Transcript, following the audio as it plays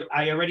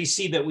I already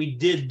see that we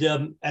did,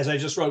 as I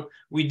just wrote,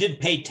 we did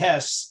pay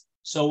tests.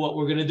 So what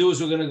we're going to do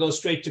is we're going to go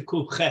straight to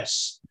Kuf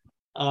Ches.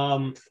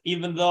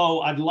 Even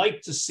though I'd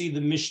like to see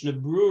the Mishnah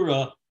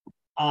Brura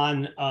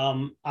on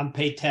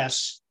pay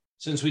tests,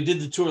 since we did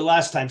the tour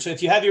last time. So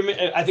if you have your,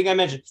 I think I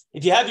mentioned,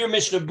 if you have your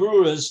Mishnah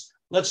Bruras,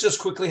 let's just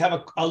quickly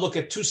have a look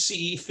at 2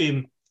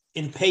 Seifim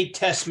in pay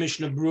test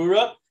Mishnah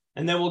Brura,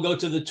 and then we'll go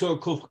to the tour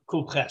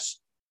Kuf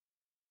Ches.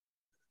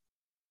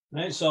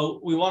 Right, so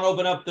we want to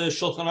open up the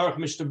Shulchan Aruch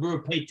Mishnah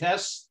Brura pay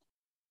test.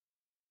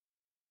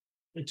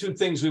 The 2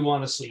 things we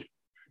want to see.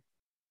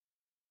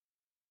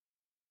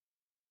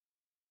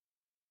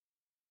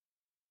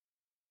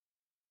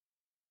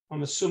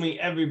 I'm assuming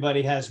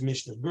everybody has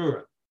Mishnah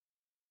Brura.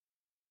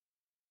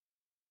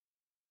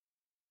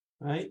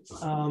 Right?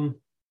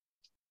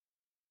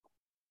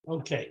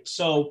 Okay,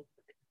 so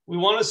we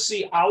want to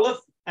see Aleph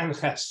and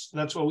Ches.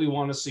 That's what we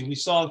want to see.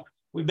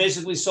 We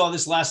basically saw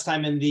this last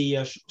time in the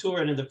tour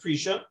and in the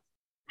Prisha.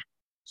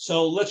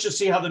 So let's just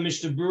see how the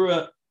Mishnah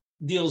Brura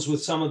deals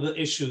with some of the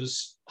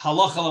issues.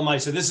 Halacha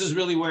l'maisa. This is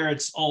really where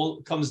it's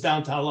all comes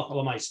down to halacha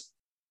l'maisa.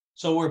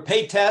 So we're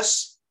pay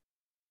tests.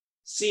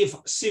 See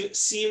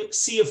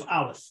if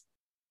Aleph.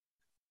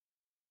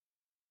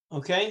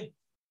 Okay?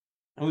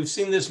 And we've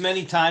seen this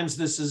many times.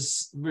 This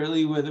is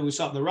really whether we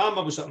saw it in the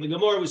Rambam, we saw it in the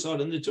Gemara, we saw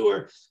it in the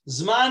tour.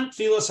 Zman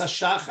tfilas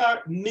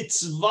hashachar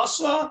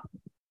mitzvasa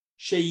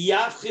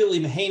sheyachil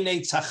im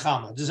heinei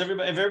tzachama. Does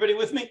everybody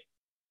with me?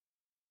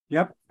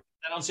 Yep.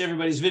 I don't see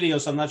everybody's video,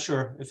 so I'm not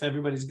sure if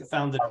everybody's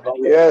found it.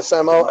 Yes,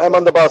 I'm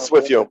on the bus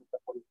with you.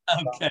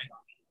 Okay.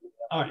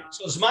 All right.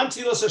 So Zman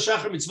tfilas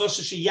hashachar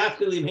mitzvasa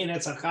sheyachil im heinei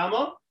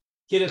tzachama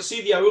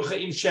kirechsiv yarucha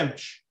im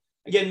shemesh.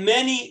 Again,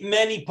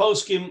 many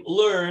poskim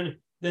learn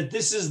that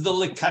this is the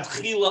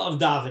lekatchila of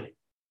davening.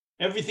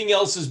 Everything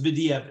else is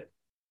b'di'evet.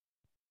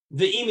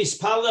 Ve'im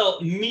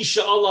ispalel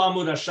misha Allah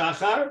amud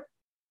hashachar,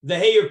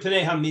 ve'heir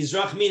pnei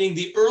hamizrach, meaning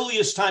the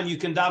earliest time you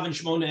can daven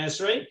Shmona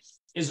Esrei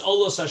is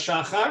olos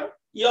hashachar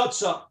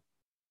yotza.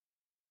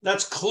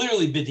 That's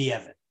clearly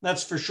b'di'evet.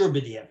 That's for sure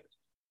b'di'evet.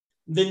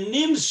 The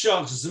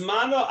nimshach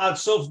zmano ad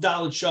sof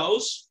dalet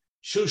shos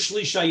shu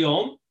shlish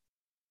hayom.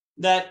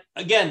 That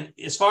again,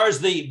 as far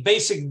as the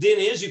basic din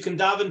is, you can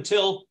daven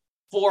till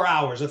 4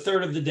 hours, a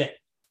third of the day.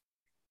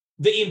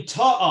 The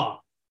imta'a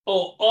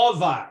o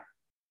avar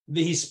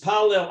the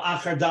hispalel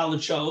achar dalet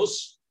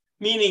shos,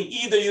 meaning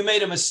either you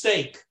made a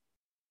mistake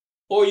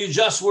or you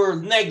just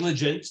were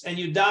negligent and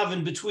you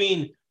daven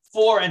between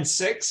 4 and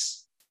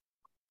 6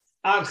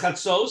 ad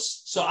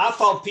chatzos. So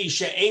afal pi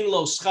she'ein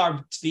lo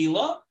schar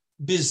tefila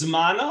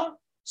bizmana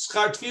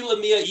schar tefila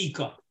mia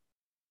ika.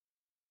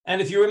 And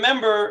if you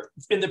remember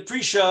in the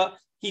Prisha,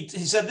 he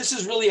said this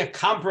is really a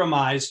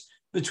compromise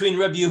between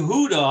Rabbi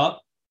Yehuda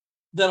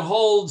that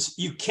holds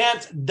you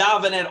can't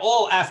daven at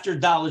all after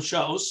dalet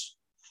shos,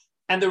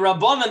 and the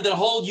Rabbanan that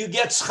hold you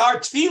get schar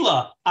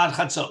tefila ad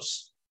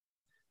chatzos.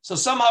 So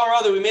somehow or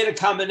other we made a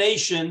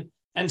combination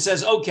and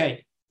says,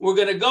 okay, we're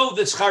going to go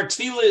that schar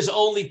tefila is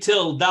only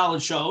till dalet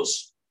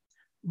shos,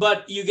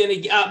 but you're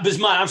going to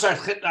bisman. I'm sorry,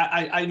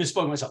 I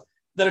misspoke myself.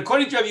 That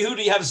according to Rabbi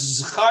Yehuda, you have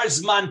schar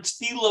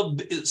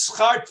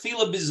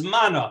tefila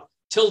bismana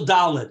till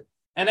dalet,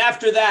 and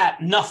after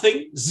that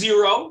nothing,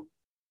 0.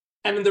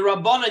 And in the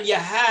Rabbanan, you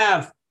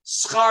have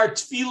schar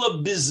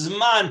tefila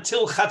bizman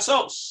till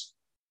chatzos.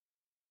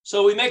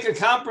 So we make a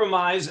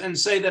compromise and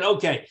say that,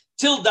 okay,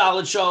 till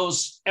dalet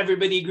shos,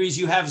 everybody agrees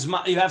you have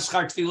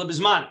schar tefila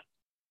bizman.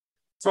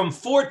 From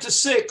 4 to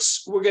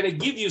 6, we're going to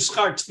give you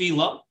schar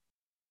tefila,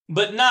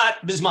 but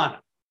not bizman.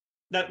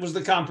 That was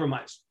the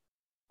compromise.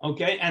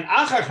 Okay, and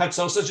achar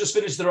chatzos, let's just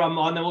finish the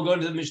Ramah, and then we'll go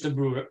into the Mishnah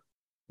Brura.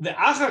 The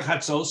achar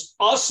chatzos,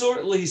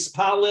 asur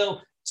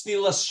lehispalel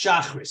tfilas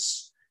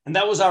shachris. And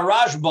that was our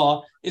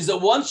Rashba, is that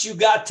once you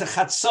got to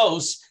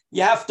chatzos,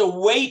 you have to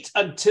wait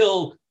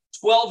until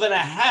 12 and a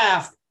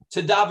half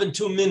to daven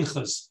 2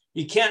 minchas.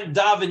 You can't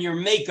daven your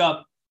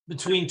makeup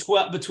between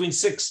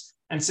 6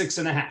 and 6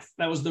 and a half.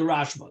 That was the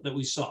Rashba that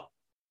we saw.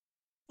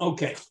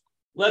 Okay,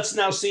 let's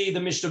now see the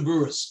Mishnah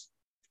Bruras.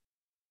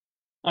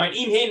 All right,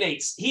 im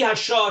heneitz hi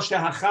hashosh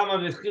hachama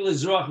v'chil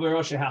ezroch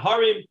v'rosh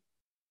haharim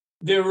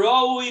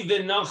v'roi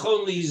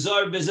v'nachon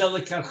lihizar bezel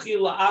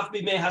lekachila af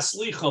b'mei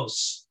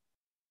haslichos.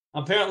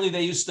 Apparently,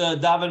 they used to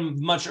daven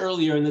much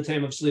earlier in the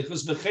time of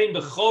slichos. V'chein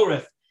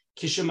b'choref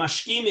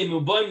kishemashkim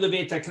imuboim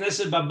leveit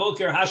hakneset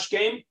baboker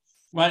hashkem.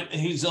 Right,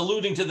 he's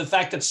alluding to the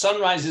fact that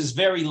sunrise is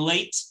very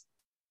late,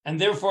 and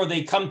therefore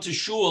they come to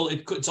shul.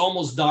 It's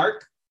almost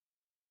dark.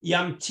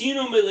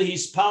 Yamtinu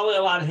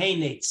milihispalel ad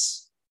heneitz.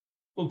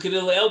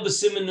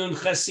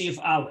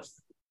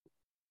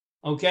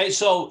 Okay,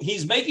 so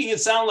he's making it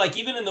sound like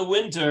even in the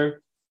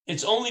winter,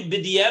 it's only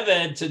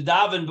b'di'evet to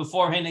daven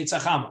before Heinei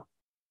Tzachama.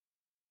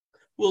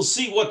 We'll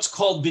see what's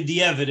called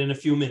b'di'evet in a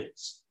few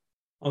minutes.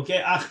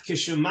 Okay, ach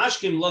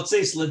kishemashkim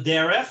lotzeis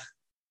lederech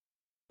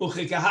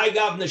uchekahai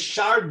gav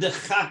neshar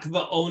dechak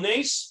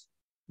va'ones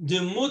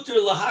demuter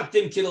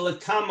lahaktim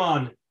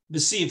kilelekaman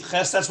b'siv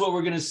ches. That's what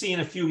we're going to see in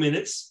a few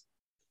minutes.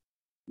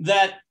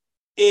 That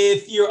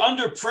if you're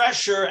under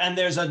pressure and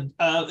there's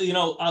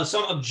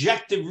some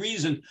objective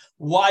reason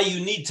why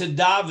you need to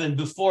daven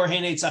before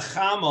Heinei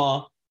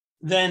Tzachama,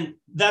 then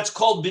that's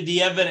called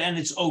b'diavad and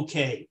it's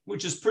okay,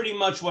 which is pretty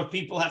much what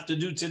people have to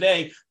do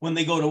today when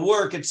they go to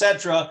work,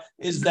 etc.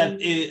 Is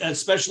that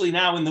especially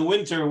now in the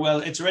winter?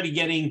 Well, it's already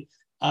getting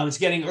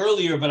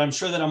earlier, but I'm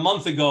sure that a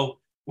month ago,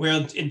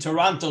 where in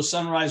Toronto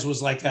sunrise was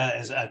like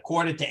a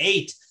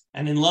 7:45,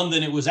 and in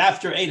London it was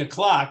after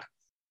 8:00.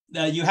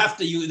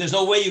 There's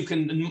no way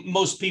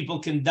most people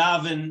can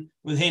daven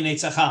with Heinei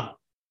Tzachama.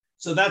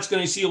 So that's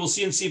going to see, we'll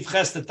see in Siv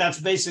Ches that's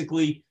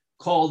basically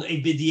called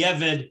a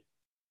b'diavad.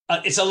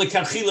 It's a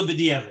lekarchila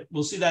b'diavad.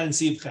 We'll see that in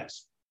Siv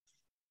Ches.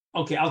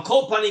 Okay, al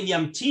kol panim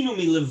yamtinu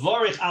mi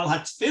levorich al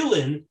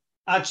hatfilin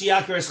at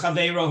shiakar es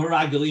chaveiro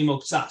haragil imo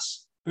ktsas.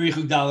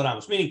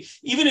 Meaning,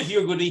 even if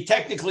you're going to be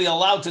technically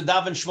allowed to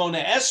daven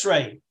Shmona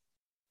Esrei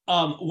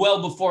well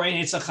before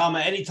Heinei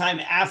Tzachama, anytime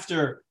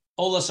after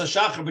Olas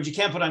HaShachar, but you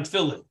can't put on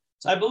tefillin.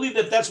 So I believe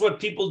that's what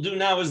people do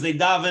now is they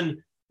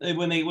daven,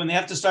 when they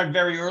have to start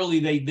very early,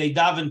 they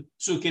daven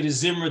Tzukit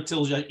Zimra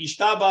till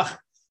Yishtabach,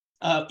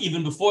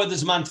 even before the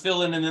Zman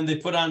Tefillin, and then they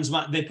put on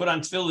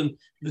Tefillin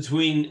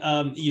between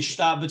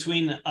Yishtabach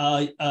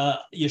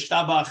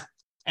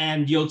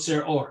and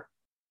Yotzer Or.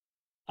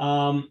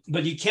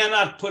 But you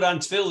cannot put on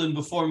tefillin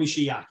before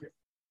Mishiyakir.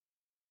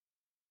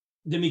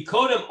 The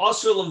Mikodem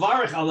Osir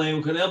Levarich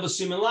Aleim Kadel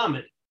B'Simin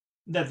Lamed,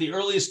 that the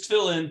earliest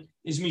tefillin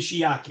is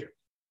Mishiyakir.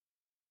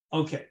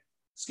 Okay,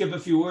 skip a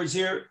few words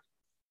here.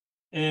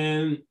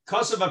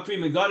 Kosav Apri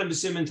Megadim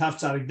B'Simin Taf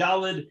Tzadik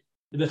Dalid,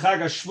 the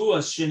Bechag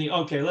HaShvuas Sheni.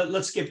 Okay,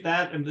 let's skip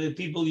that. And the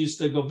people used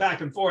to go back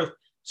and forth.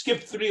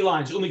 Skip 3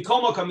 lines.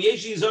 Umikomo Kam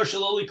Yeshi Zor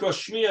Shaloli Kros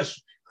Shmiyash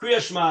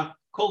Kriyashma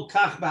Kol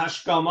Kach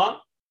B'Hashkama.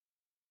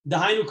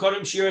 Dahainu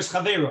Kodem Shiras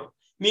Chavero.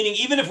 Meaning,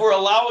 even if we're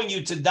allowing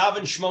you to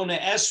daven Shmona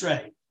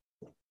Esrei,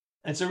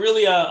 it's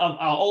really a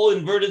all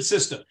inverted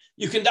system.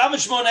 You can daven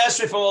Shmona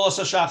Esrei from Olas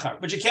HaShachar,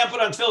 but you can't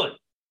put on tefillin.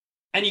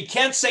 And you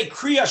can't say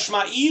Kriya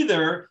Shema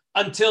either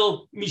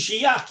until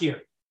Mishiyakir.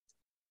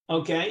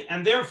 Okay?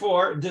 And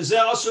therefore, so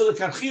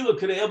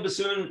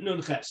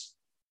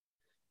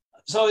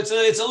it's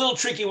a little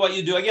tricky what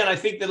you do. Again, I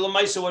think that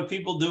Lamaisa, what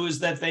people do is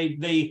that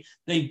they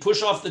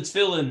push off the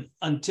tefillin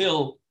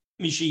until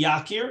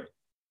Mishiyakir,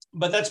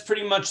 but that's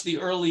pretty much the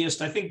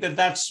earliest. I think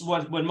that's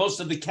what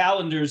most of the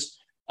calendars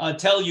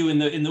tell you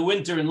in the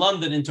winter in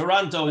London, in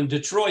Toronto, in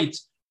Detroit,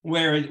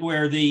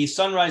 where the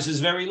sunrise is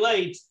very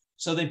late.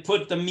 So they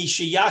put the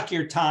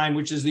Mishiyakir time,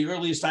 which is the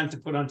earliest time to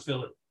put on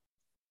tefillin.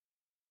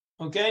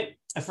 Okay,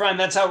 Ephraim,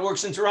 that's how it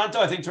works in Toronto.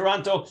 I think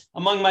Toronto,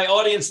 among my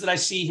audience that I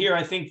see here,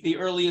 I think the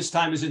earliest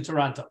time is in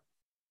Toronto.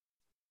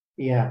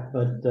 Yeah,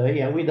 but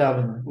we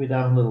daven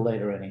a little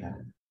later anyhow.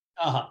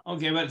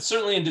 Okay, but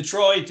certainly in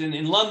Detroit and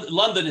in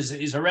London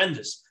is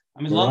horrendous.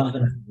 I mean,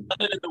 London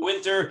in the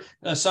winter,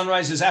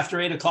 sunrise is after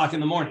 8:00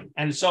 in the morning,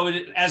 and so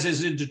as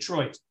is in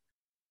Detroit.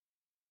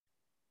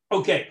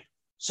 Okay,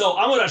 so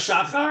Amud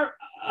HaShachar,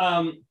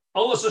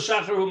 Olas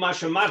HaShachar Hu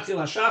Masha Martil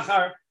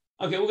HaShachar.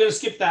 Okay, we're going to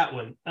skip that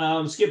one.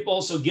 Skip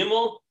also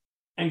Gimel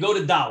and go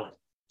to Dalet.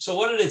 So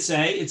what did it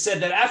say? It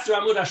said that after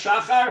Amud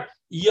HaShachar,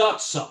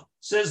 Yotza,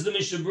 says the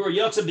Mishnah Berurah,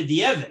 Yotza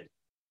b'diavad.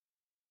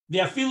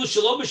 V'afilu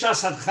shelo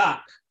b'shas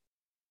hadchak.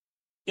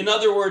 In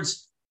other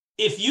words,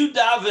 if you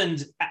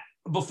davened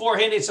before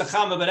Heinei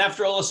Tzachama, but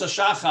after Olas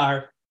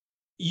HaShachar,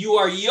 you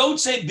are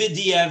Yotze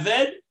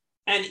b'diavad,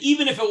 and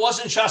even if it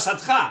wasn't Shas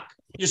Hadchak,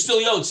 you're still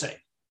Yotze.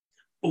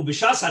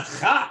 U'b'shas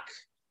Hadchak,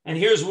 and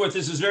here's what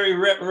this is very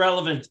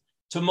relevant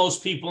to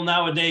most people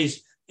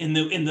nowadays in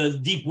the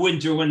deep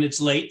winter when it's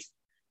late.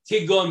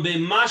 Tigon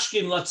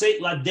b'mashkim latzeit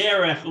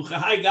laderech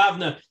u'chahai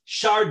gavna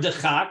shar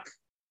dechak,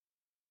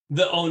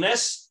 the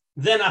ones.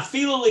 Then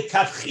afilu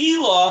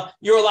likatchila,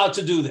 you're allowed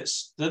to do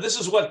this. So this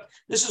is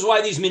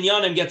why these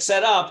minyanim get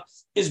set up,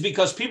 is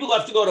because people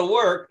have to go to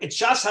work. It's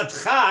shas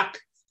hadchak,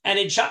 and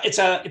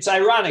it's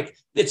ironic.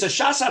 It's a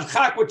shas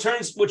hadchak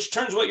which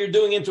turns what you're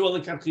doing into a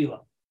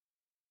likatchila.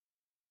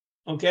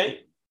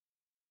 Okay,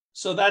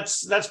 so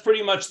that's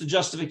pretty much the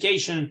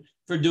justification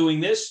for doing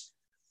this.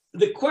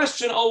 The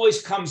question always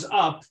comes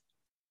up: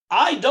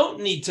 I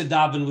don't need to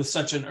daven with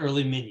such an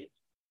early minyan.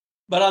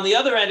 But on the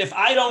other end, if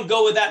I don't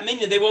go with that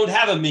minyan, they won't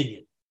have a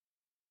minyan.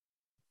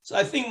 So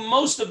I think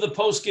most of the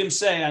poskim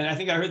say, and I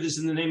think I heard this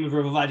in the name of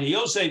Rav Ovadia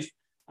Yosef,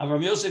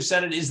 Avram Yosef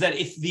said it, is that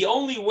if the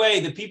only way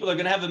that people are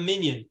going to have a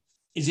minyan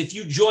is if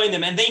you join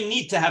them, and they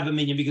need to have a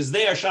minyan because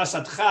they are Shas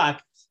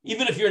Hadchak,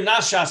 even if you're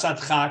not Shas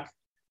Hadchak,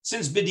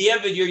 since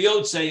B'diavad you're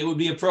Yotze, it would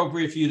be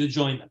appropriate for you to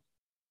join them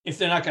if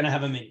they're not going to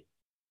have a minyan.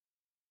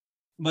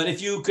 But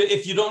if you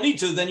don't need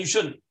to, then you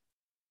shouldn't.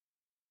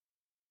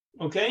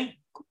 Okay?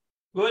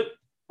 Good?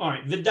 All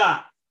right,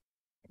 V'da.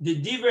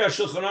 The Divrei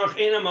HaShulchan Aruch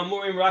einam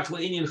amurim rak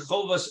le'inyan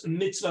chovas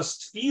mitzvahs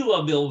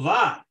tefila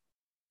bilvad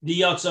the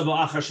yotza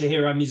ba'achar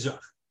sheher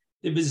hamizrach.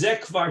 The bezeh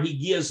kvar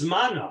higia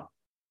zmana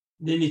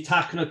the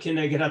nitakna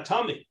keneged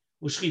hatamid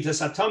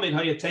u'shchitas hatamid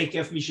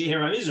hayatekef misheher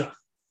hamizrach.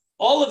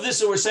 All of this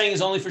that we're saying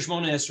is only for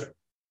Shmona Esrei.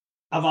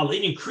 Aval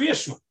inyan kriya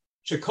shema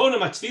shekonam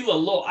hatefila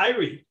lo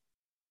iri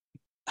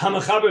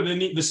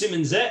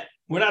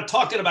We're not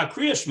talking about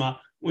Kriya Shema,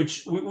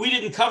 which we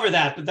didn't cover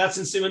that, but that's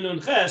in Siman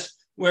Nun Ches,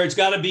 where it's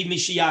got to be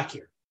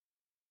Mishiyakir.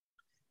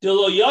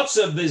 Delo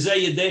Yotzav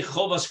B'zeh Yedei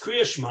Chovas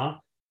Kriya Shema,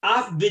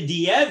 Af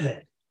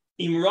B'di'eved,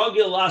 Im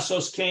Rogil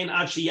Lasos Kein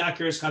Ad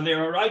Sheyakir Es Chaver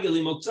HaRagil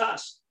Im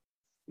Oktzas,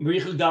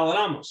 B'richel Dal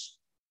Ramos,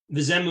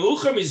 V'zeh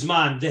Meucher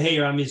Mizman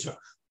Deheir HaMizrach.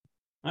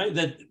 Right?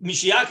 That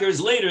Mishiyakir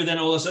is later than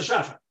Olas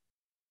HaShachar.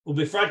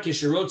 U'befrat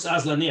Kisherotz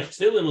Az Laniach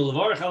Tefillin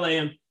U'levarach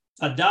Aleim,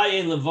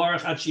 Fadayin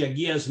Levarach Ad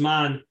Sheyagia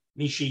Zman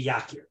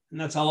Mishiyakir. And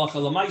that's halacha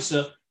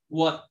l'maisa,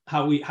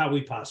 how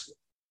we pass it.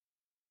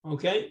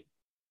 Okay?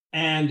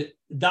 And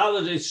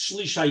Dalet is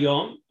Shlish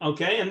Hayom,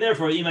 okay? And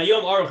therefore,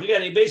 Imayom Aruch,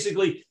 again,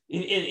 basically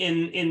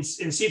in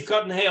Sif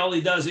Katan Hey, all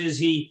he does is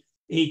he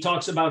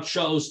talks about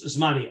shows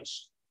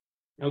Zmanios.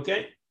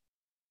 Okay?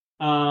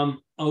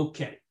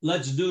 Okay.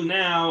 Let's do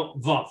now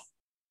Vav.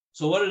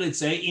 So what did it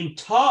say? Im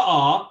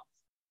Ta'a,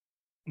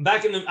 I'm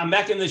back in the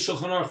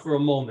Shulchan Aruch for a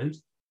moment.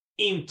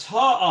 Im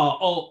Ta'a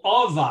o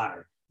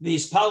Avar,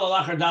 v'yispal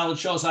alachar dalet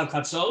shos ad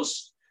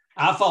chatzos,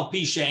 afal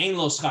pi she'ein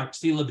lo schar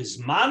tefila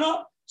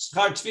bizmano,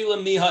 schar tefila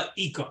miha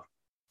ikar.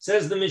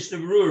 Says the Mishnah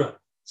Berurah.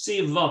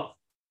 See Vav.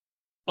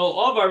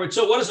 Oh, Avar.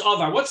 So what is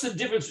Avar? What's the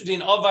difference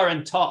between Avar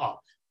and Ta'a?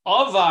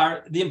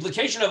 Avar, the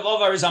implication of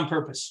Avar is on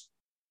purpose.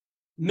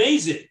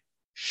 Mezid,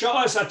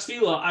 shos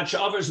atfila ad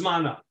she'avar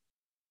zmana.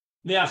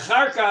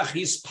 Ve'achar kach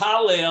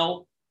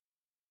hispalel.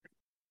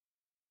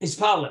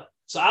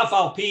 So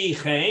afal pi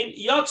chein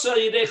yotza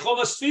yedei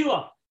chovas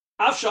tefila.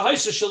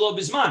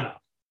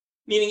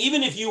 Meaning,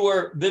 even if you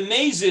were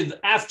b'mezid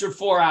after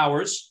 4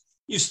 hours,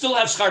 you still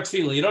have schar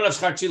tefillah. You don't have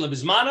schar tefillah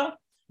bismana.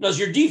 Because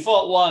your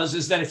default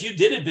is that if you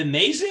did it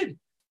b'mezid,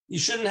 you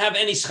shouldn't have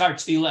any schar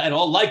tefillah at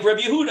all, like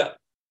Rabbi Yehuda.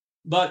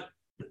 But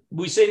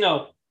we say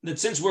no, that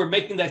since we're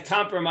making that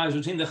compromise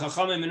between the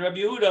Chachamim and Rabbi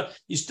Yehuda,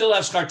 you still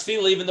have schar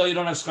tefillah, even though you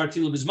don't have schar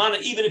tefillah bismana,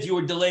 even if you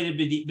were delayed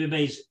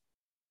b'mezid.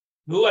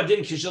 What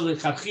happens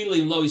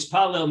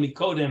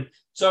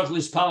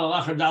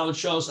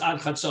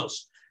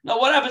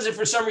if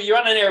for some reason you're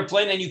on an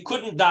airplane and you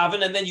couldn't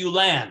daven and then you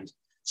land?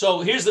 So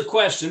here's the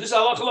question. This is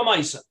halacha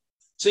l'maisa.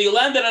 So you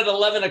landed at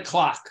 11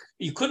 o'clock.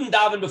 You couldn't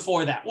daven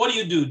before that. What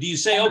do? Do you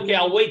say, okay,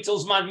 I'll wait till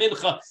Zman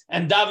Mincha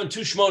and daven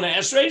 2 Shmona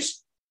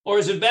Esreis? Or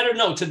is it better,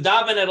 no, to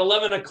daven at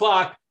 11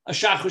 o'clock a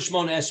Shachar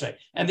Shmona Esrei?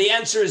 And the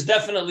answer is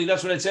definitely,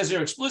 that's what it says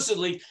here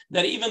explicitly,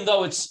 that even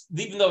though it's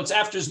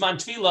after Zman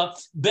Tefillah,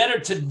 better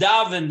to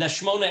daven the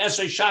Shmona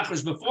Esrei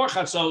Shachars before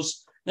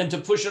Chatzos than to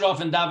push it off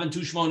and daven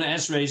 2 Shmona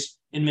Esreis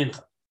in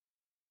Mincha.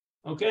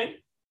 Okay?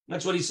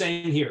 That's what he's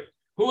saying here.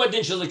 Hu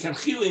adin shel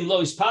lekarchilim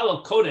lo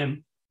ispalel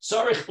kodem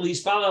sarich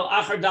lispalel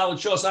achar dalet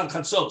shos ad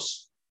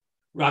chatzos.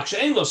 Rak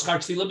she'en lo schar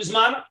tefillah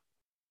bizmana.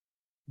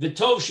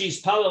 V'tov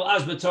she'ispalel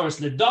az b'toras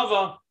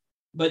nedava,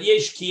 but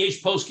yesh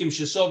poskim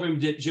shesovrim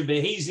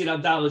shebehezir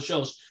ad dalet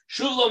shos.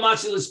 Shuv lo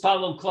matzi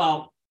lispalel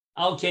klal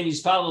al ken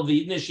ispalel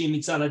v'yidneshi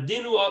mitzad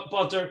adinu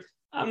potter.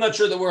 I'm not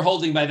sure that we're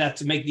holding by that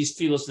to make these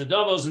tefillos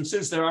nedavos, and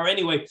since there are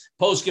anyway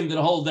poskim that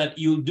hold that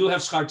you do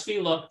have schar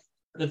tefillah,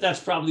 that's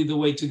probably the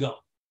way to go.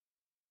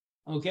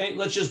 Okay,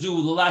 let's just do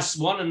the last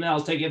one, and then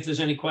I'll take it if there's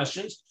any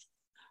questions.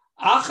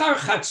 Achar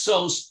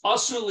chatzos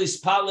asur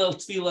lispalel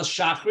tefillah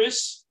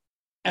shachris,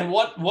 and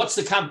what's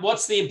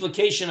the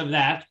implication of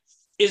that?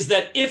 Is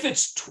that if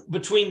it's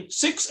between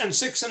 6 and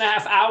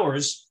 6.5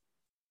 hours,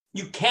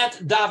 you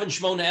can't daven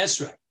Shmona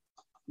Esrei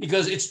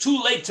because it's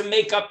too late to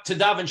make up to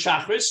daven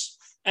shachris,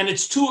 and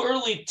it's too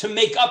early to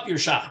make up your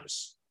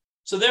shachris.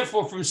 So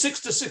therefore, from 6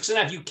 to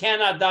 6.5, you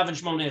cannot daven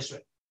Shmona Esrei.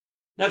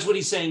 That's what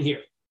he's saying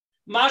here.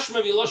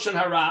 Mashma v'loshan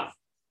harav,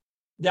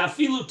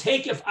 da'afilu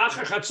teikef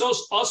achar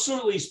chatzos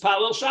asur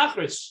lispalel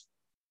shachris,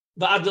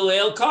 v'adalei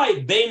el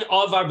kai, bein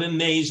avar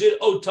b'meizid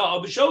ota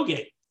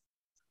b'shogeg.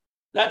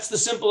 That's the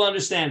simple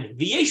understanding.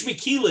 V'yesh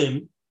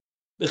mikilim,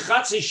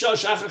 b'chatzi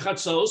shosh achar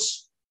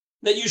chatzos,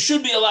 that you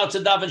should be allowed to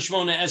daven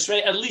Shmona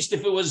Esrei, at least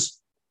if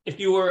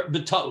you were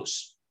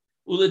b'tos.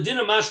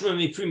 U'ledina mashma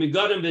mipri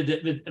megadim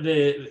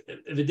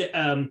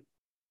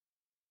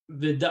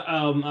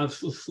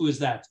who is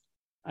that?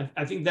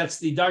 I think that's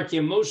the Darkei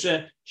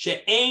Moshe.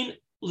 She'ein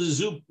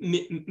lezu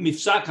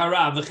mifsak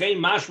hara v'chein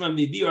mashma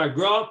mibir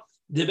agra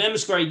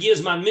debemeskar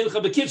yizman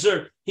milcha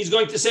bekitzer. He's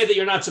going to say that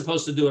you're not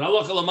supposed to do it.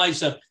 Halacha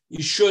l'maisa,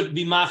 you should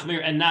be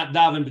machmir and not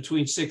daven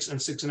between 6 and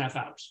 6.5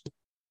 hours.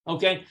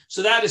 Okay,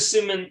 so that is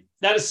Siman.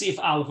 That is Sif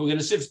Aleph. We're going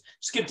to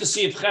skip to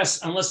Sif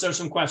Ches unless there are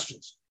some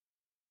questions.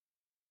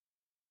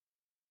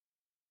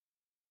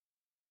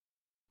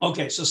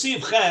 Okay, so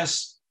Sif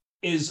Ches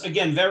is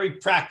again very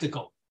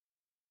practical.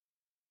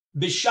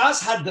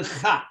 Bishas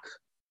hadachak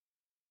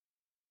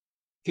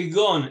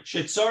kigon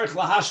shetzorich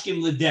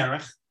lahashkim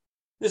lederech.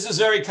 This is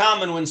very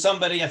common when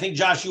somebody, I think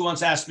Josh, you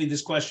once asked me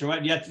this question,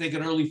 right? You have to take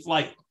an early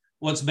flight.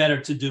 What's better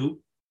to do?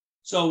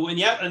 So and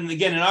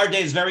again, in our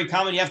day, it's very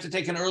common. You have to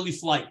take an early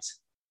flight.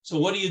 So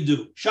what do you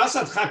do? Shas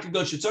hadachak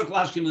kigon shetzorich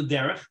lahashkim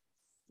lederech.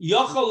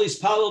 Yochol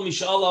ispalel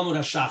mishal amud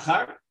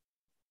hashachar,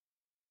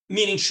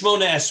 meaning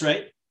Shmona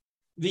Esrei.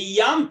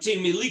 V'yamtin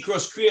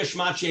milikros kriya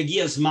shma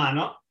she'yagia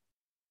zmana.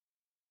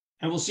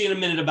 and we'll see in a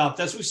minute about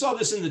this. We saw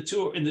this in the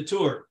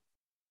tour.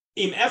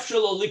 Im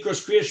efshalo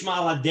likros kriya shema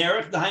ala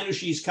derech, dahainu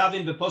she's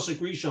kavim beposek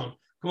rishon,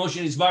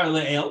 commotion is bar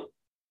le'el,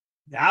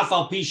 the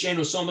afal pi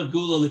she'enu somat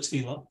gula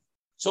litzvila.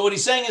 So what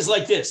he's saying is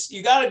like this: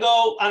 you got to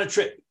go on a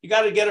trip, you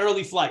got to get an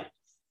early flight.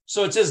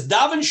 So it says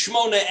daven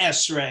shmona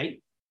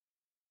esrei,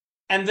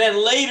 and then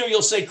later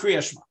you'll say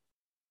kriya shema,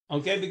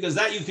 okay? Because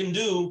that you can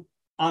do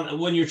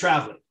when you're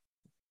traveling.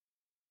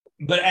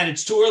 And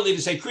it's too early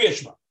to say kriya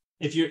shema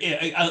if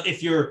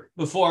you're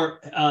before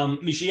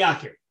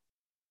Mishiyakir.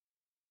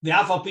 The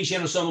afal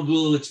pisheno somo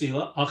gula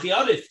litzvila.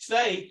 Hachiadif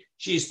tfei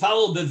she is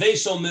palel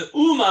beveso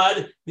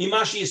meumad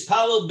mimashi is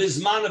palel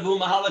bizman of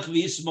umahalach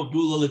v'yismok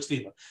gula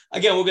litzvila.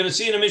 Again, we're going to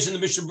see in a mission the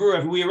Mishnah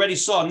Berurah. We already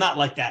saw not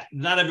like that.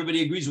 Not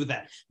everybody agrees with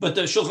that. But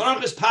the Shulchan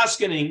Aruch is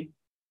paskening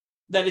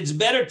that it's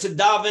better to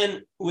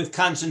daven with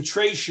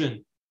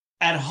concentration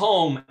at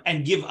home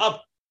and give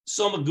up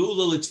soma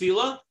gula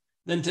litzvila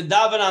than to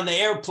daven on the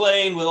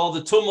airplane with all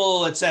the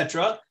tumult,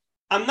 etc.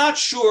 I'm not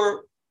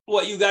sure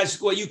what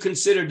you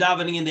consider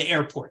davening in the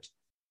airport.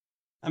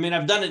 I mean,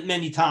 I've done it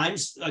many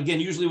times.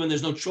 Again, usually when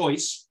there's no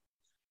choice.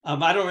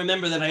 I don't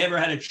remember that I ever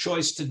had a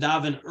choice to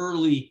daven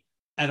early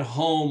at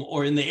home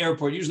or in the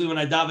airport. Usually when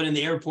I daven in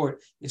the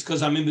airport, it's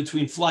because I'm in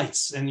between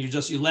flights and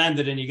you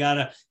landed and you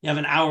have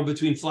an hour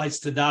between flights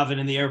to daven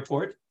in the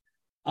airport.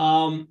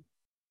 I'm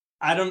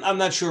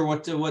not sure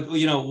what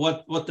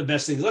the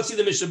best thing is. Let's see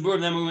the Mishnah Berurah,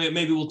 and then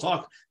maybe we'll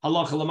talk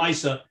halacha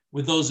l'maisa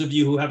with those of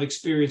you who have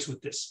experience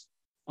with this.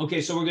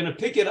 Okay, so we're going to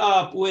pick it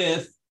up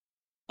with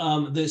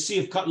the Sea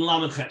of Katan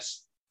Lamed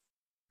Ches.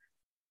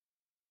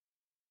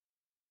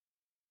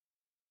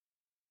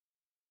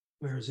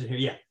 Where is it here?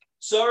 Yeah.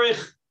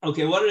 Sorich.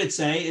 Okay, what did it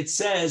say? It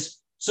says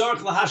Sorich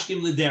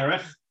lahashkim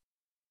liderech.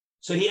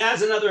 So he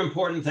adds another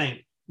important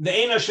thing.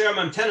 Ve'ein asher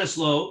mamtenes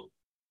lo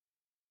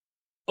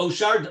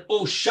oshar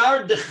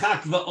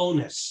dechak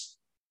va'ones.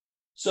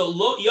 So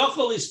lo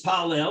yochol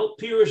ispalel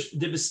pirush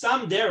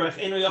debestam derech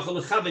eno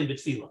yochol lechaven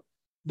betfila.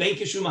 There's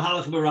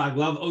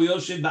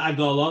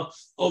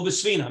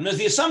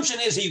the assumption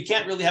is that you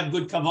can't really have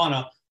good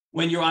kavanah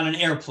when you're on an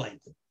airplane.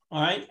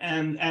 All right.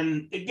 And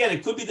again,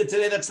 it could be that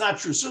today that's not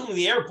true. Certainly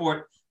the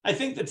airport, I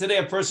think that today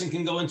a person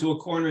can go into a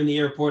corner in the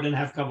airport and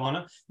have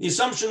kavanah. The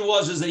assumption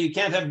is that you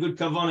can't have good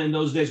kavanah in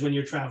those days when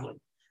you're traveling.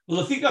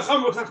 That's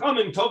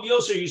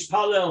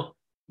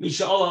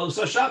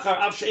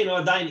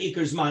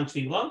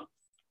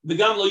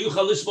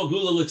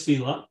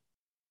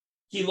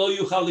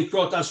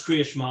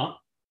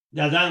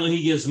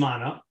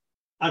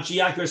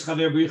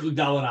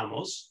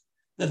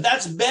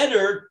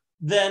better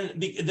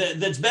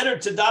that's better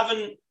to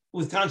daven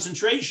with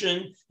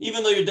concentration,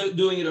 even though you're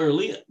doing it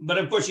early. But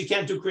of course, you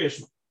can't do Kriya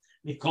Shema.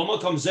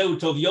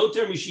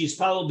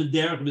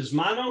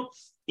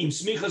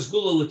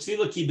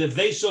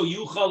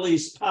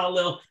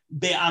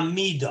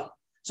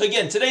 So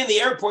again, today in the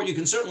airport, you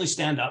can certainly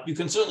stand up. You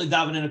can certainly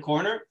daven in a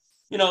corner.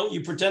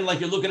 You pretend like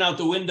you're looking out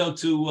the window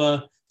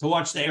to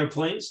watch the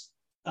airplanes.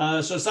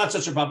 So it's not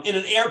such a problem. In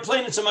an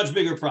airplane, it's a much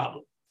bigger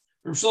problem.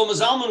 Rav Shlomo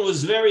Zalman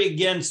was very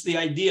against the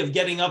idea of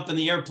getting up in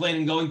the airplane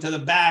and going to the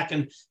back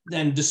and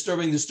then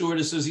disturbing the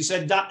stewardesses. He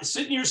said,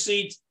 sit in your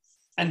seat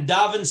and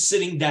daven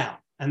sitting down.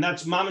 And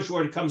that's mamash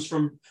where it comes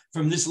from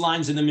this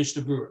lines in the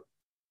Mishnah Berurah.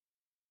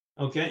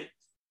 Okay?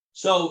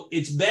 So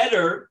it's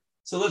better.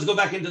 So let's go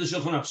back into the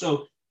Shulchan Aruch.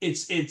 So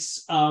it's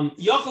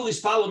Yochel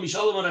ispalo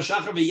mishalom on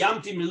hashachar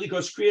v'yamtim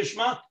lilikos kriya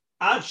shema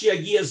ad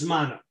sheyagia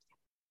zmana.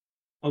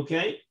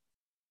 Okay?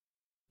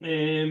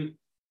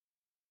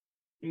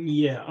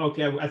 Yeah,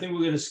 okay. I think we're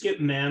going to skip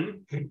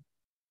mem.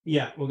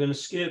 Yeah, we're going to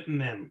skip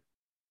mem.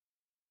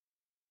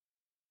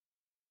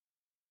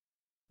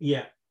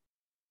 Yeah.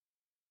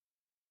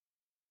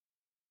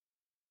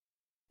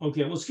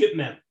 Okay, we'll skip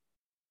mem.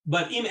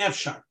 But im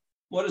efshar.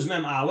 What is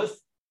mem aleph?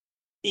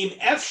 Im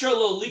efshar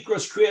lo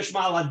likros kriya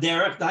shema ala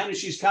derech, dahainu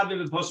she's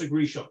kavim v'posek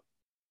rishon.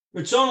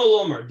 Ritzon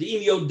olomer, the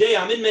im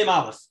yodea, min mem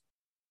aleph.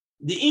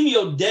 The im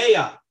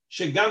yodea,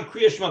 shegam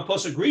kriya shema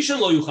posek rishon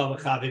lo yuchal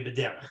v'chavi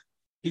b'derech.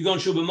 Higon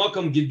shu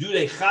b'mokom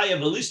gedurei chaya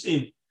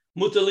v'listim,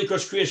 mutar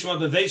likros kriya shema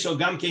b'veiso,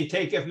 gam kein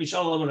teikef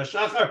mishal olam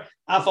hashachar,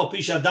 afal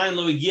pisha dain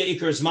lo igia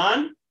ikar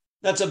zman.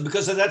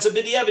 Because that's a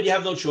b'diavad, you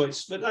have no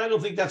choice. But I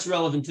don't think that's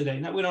relevant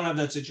today. Now, we don't have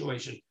that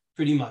situation,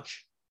 pretty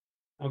much.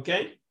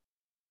 Okay?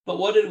 But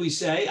what did we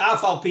say?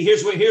 Afal pi,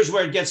 here's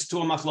where it gets to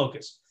a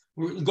machlokas.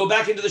 We'll go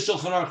back into the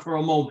Shulchan Aruch for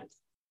a moment.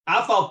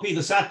 Afal pi,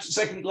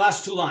 the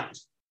last two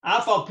lines.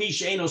 Afal pi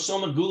she'eno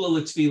soma gula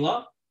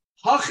litzvila,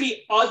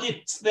 hachi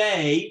adit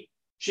tvei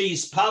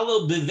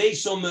she'ispalel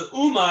b'veiso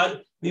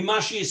me'umad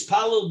mimashi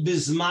yispalel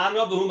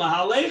bizmano v'hu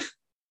mahalech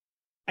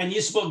and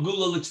yispal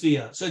gula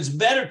litzvila. So it's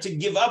better to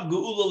give up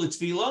gula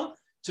litzvila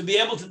to be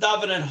able to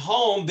daven at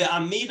home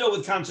be'amida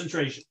with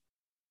concentration.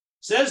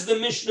 Says the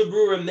Mishnah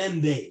Berurah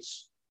Mem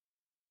Beis.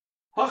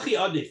 Hachi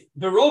adif.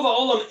 Berova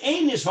olam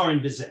ein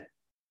nisharin bezeh.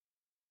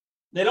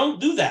 They don't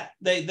do that.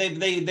 They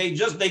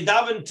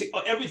daven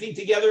everything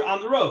together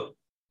on the road.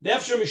 Even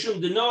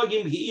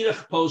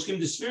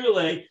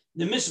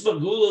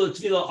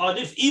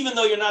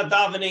though you're not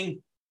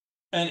davening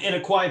and in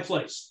a quiet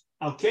place.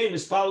 Okay,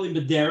 mispalim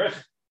b'derech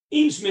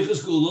im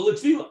smichas gula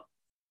l'tefillah.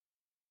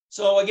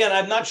 So again,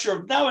 I'm not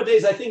sure.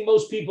 Nowadays, I think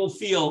most people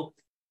feel,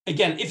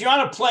 again, if you're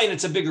on a plane,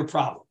 it's a bigger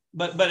problem.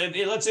 But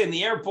let's say in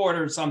the airport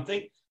or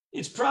something,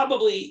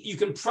 you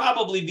can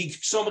probably be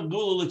soma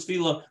gula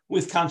l'tefillah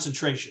with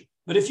concentration.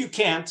 But if you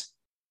can't,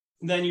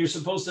 then you're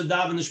supposed to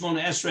daven the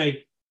Shmona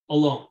Esrei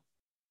alone.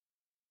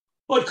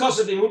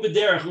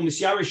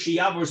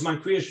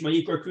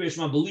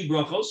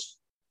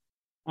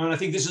 And I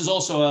think this is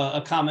also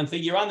a common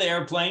thing. You're on the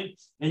airplane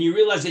and you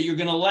realize that you're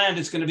going to land.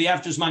 It's going to be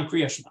after Zman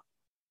Kriya Shema.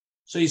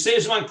 So you say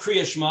Zman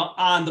Kriya Shema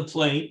on the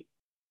plane.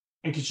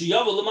 And then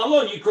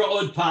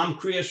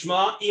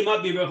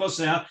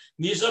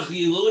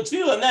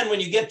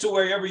when you get to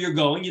wherever you're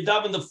going, you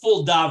daven the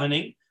full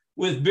davening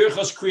with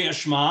Birchos Kriya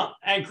Shema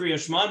and Kriya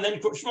Shema, and then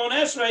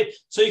Shmona Esrei,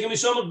 so you can be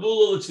Soma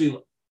Gula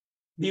L'Tefillah.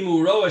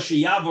 Bimuroa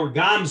sheyavor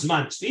gam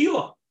zman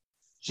tefillah.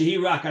 Shehi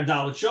rak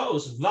adalat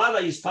shows.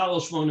 Vala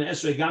yispalo Shmona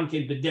Esrei gam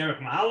ken b'derech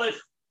ma'alech.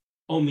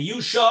 O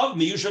miyushav.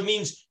 Miyushav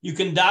means you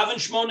can daven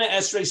Shmona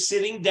Esrei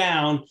sitting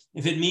down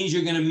if it means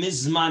you're going to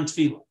miss zman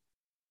tefillah.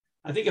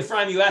 I think,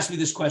 Ephraim, you asked me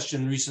this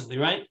question recently,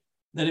 right?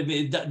 That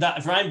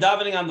Ephraim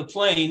davening on the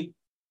plane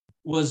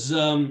was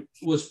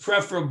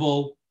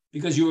preferable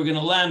because you were going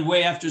to land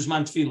way after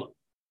Zman Tefillah.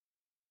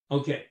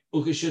 Okay.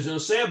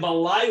 Ukeshizoseh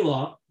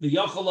balayla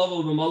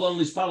v'yachalav v'malon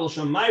lispalel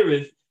sham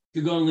ma'ariv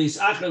kagon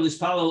lisacher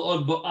lispalel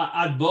od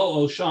ad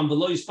bo'o sham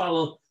v'lo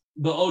lispalel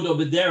ba'odo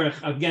b'derech.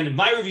 Again,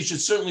 ma'ariv you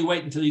should certainly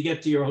wait until you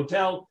get to your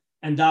hotel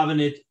and daven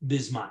it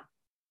bisman.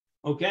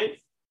 Okay.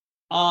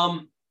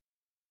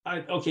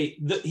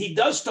 He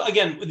does,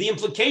 again, the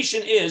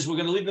implication is, we're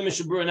going to leave the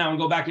Mishnah Berurah now and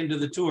go back into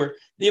the tour.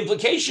 The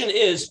implication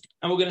is,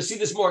 and we're going to see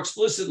this more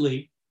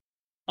explicitly,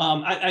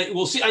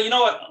 we'll see, you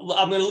know what,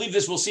 I'm going to leave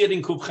this, we'll see it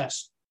in Kuf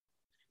Ches.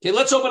 Okay,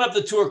 let's open up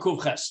the tour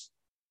Kuf Ches.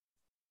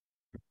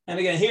 And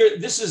again, here,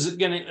 this is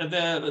going to,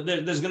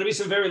 there's going to be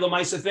some very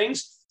Lamaisa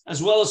things,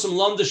 as well as some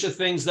Lumdisha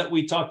things that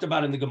we talked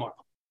about in the Gemara.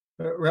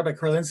 Rabbi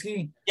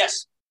Karlinsky?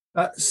 Yes.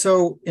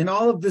 So in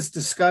all of this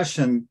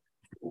discussion,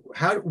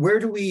 where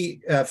do we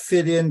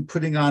fit in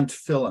putting on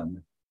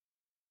tefillin?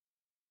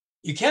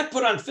 You can't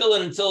put on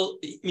tefillin until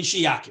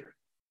Mishiyakir.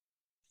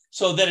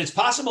 So that it's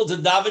possible to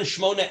daven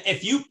Shmona.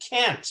 If you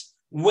can't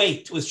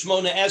wait with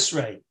Shmona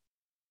Esrei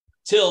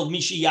till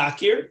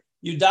Mishiyakir,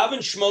 you daven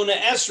Shmona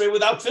Esrei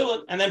without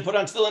tefillin and then put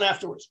on tefillin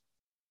afterwards.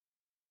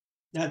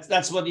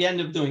 That's what you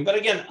end up doing. But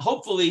again,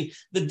 hopefully,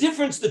 the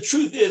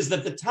truth is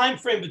that the time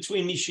frame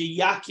between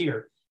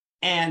Mishiyakir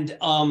and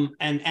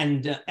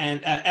Eolas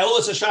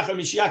HaShachar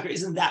Mishiyakir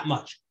isn't that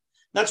much.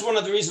 That's one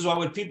of the reasons why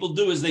what people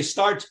do is they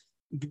start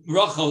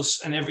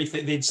brachos and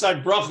everything. They'd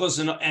start brachos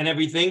and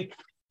everything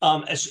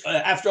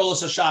after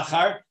Eolas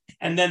HaShachar,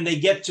 and then they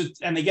get to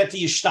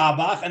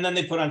Yishtabach, and then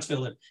they put on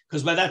tefillin,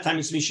 because by that time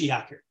it's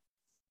Mishiyakir.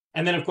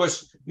 And then, of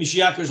course,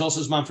 Mishiyakir is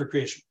also Zman for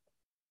creation.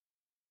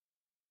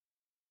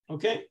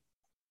 Okay?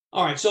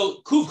 All right, so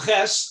Kuf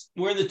Ches,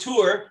 we're in the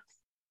tour,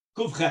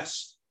 Kuf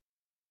Ches.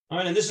 All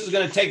right, and this is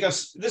going to take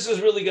us. This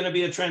is really going to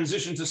be a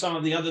transition to some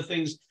of the other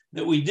things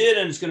that we did,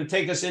 and it's going to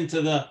take us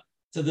into the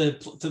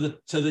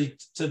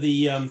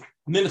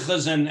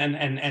minchas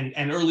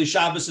and early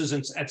Shabbos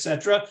and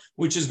etc.,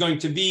 which is going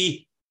to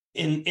be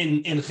in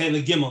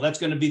Chelik Gimel. That's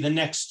going to be the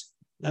next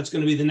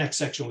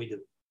section we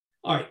do.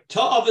 All right,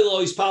 Ta'avil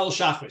lo ispal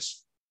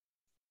shachris.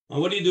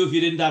 Now, what do you do if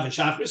you didn't daven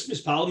shachris?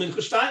 Mispal mincha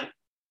shtayim.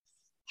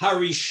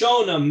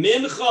 Harishona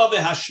mincha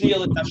v'hashniya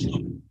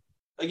l'tashlum.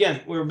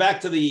 Again, we're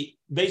back to the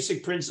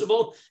basic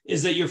principle,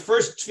 is that your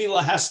first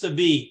tefillah has to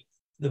be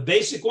the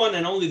basic one,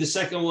 and only the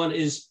second one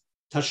is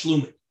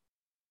tashlumin.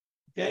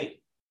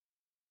 Okay?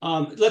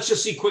 Let's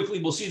just see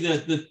quickly. We'll see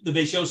the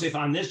Beis Yosef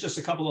on this, just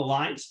a couple of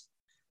lines.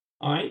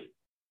 All right?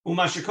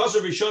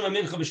 Umashikosav rishona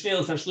mincha v'shnei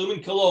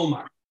l'tashlumin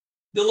kolomar.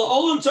 The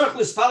la'olam tzarich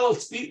l'spalel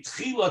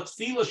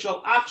tefillah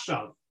shel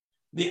achshav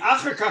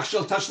v'achar kach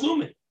shel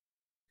tashlumin.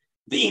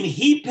 V'im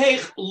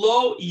hipech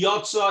lo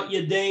yotza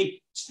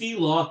yedei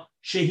tefillah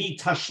shehi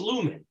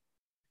tashlumin.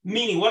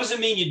 Meaning, what does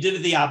it mean you did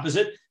it the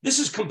opposite? This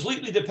is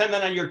completely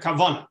dependent on your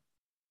kavanah.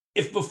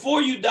 If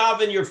before you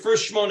daven your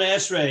first Shmona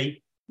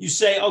Esrei, you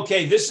say,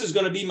 okay, this is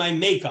going to be my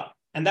makeup,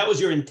 and that was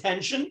your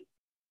intention,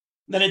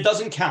 then it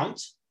doesn't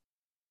count,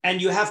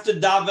 and you have to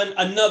daven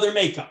another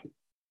makeup.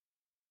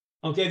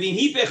 Okay, and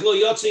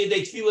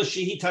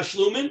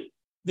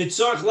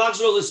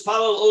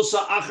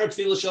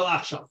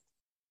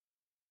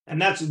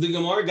that's the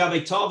Gemara,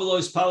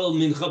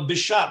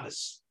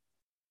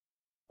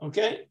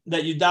 okay,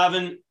 that you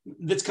daven.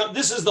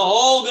 This is the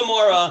whole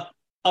Gemara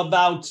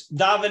about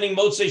davening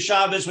Motzei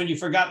Shabbos when you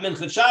forgot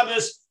Minchas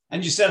Shabbos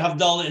and you said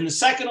Havdalah in the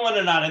second one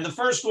and not in the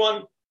first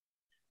one.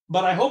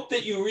 But I hope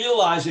that you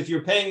realize, if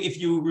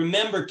you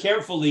remember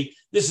carefully,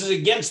 this is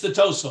against the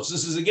Tosfos.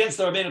 This is against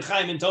the Rabbeinu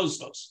Chaim in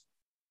Tosfos,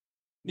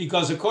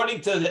 because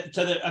according to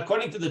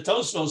the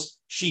Tosfos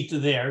sheet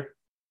there,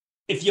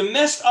 if you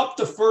messed up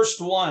the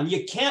first one,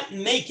 you can't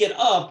make it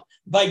up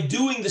by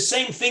doing the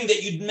same thing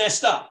that you'd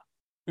messed up.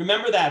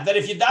 Remember that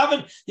if you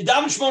daven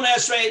Shmona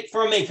Esrei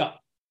for a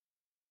makeup,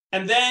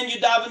 and then you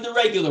daven the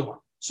regular one.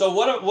 So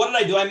what did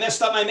I do? I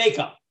messed up my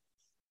makeup.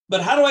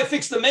 But how do I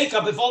fix the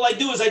makeup if all I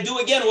do is I do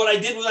again what I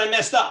did when I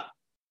messed up?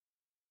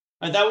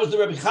 And that was the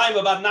Rebbe Chaim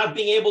about not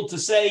being able to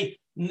say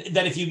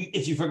that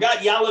if you forgot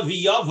Ya'aleh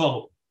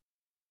V'Yavo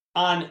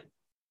on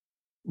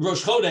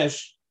Rosh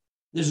Chodesh,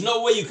 there's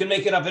no way you can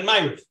make it up in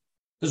Ma'ariv.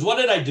 Because what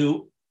did I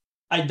do?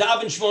 I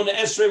daven Shmona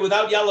Esrei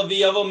without Ya'aleh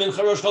V'Yavo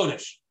Mincha Rosh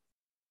Chodesh.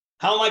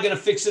 How am I going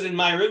to fix it in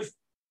Ma'ariv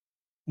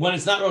when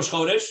it's not Rosh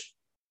Chodesh?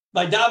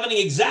 By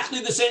davening exactly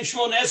the same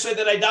Shmona Esrei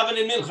that I daven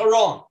in Mincha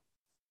wrong.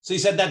 So he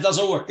said that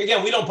doesn't work.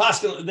 Again, we don't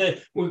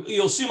poskim.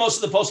 You'll see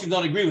most of the poskim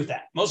don't agree with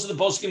that. Most of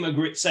the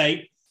poskim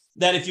say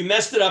that if you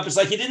messed it up, it's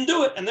like you didn't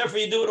do it, and therefore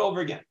you do it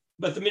over again.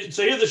 But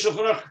so here the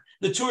Shulchan Aruch,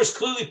 the Torah is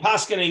clearly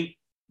poskening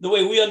the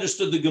way we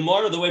understood the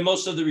Gemara, the way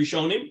most of the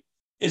Rishonim,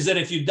 is that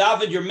if you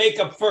daven your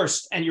makeup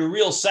first and your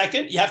real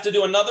second, you have to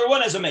do another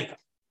one as a makeup.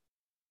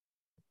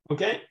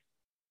 Okay?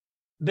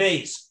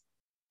 Beis.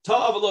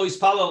 Ta'av lo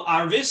ispalel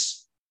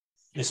arvis,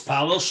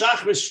 ispalel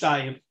shachris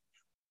shtayim.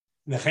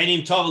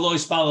 Mechenim ta'av lo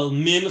ispalel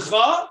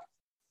mincha.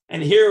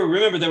 And here,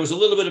 remember, there was a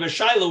little bit of a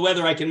shaila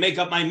whether I can make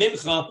up my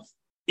mincha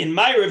in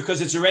Ma'ariv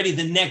because it's already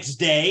the next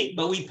day,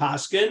 but we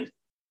paskin.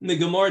 In the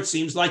Gemara, it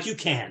seems like you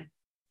can.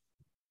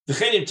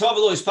 V'chenim ta'av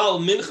lo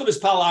ispalel mincha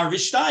ispalel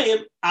arvis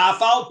shtayim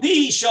afal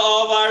pi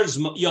sha'avar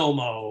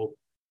yomo.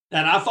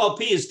 That afal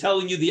pi is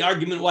telling you the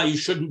argument why you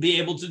shouldn't be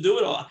able to do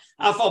it.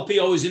 Afal pi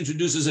always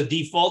introduces a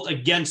default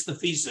against the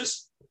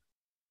thesis.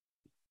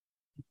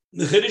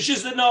 The Chiddush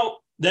is that no,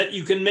 that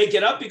you can make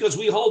it up because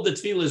we hold that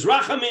tefillah is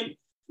rachamim.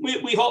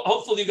 We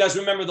hopefully you guys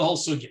remember the whole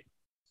sugya.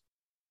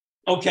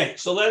 Okay,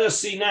 so let us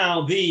see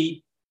now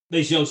the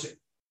Beis Yosef.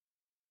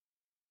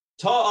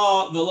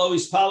 Ta'a v'lo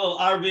ispalel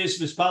arvis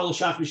v'spalel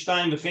shachris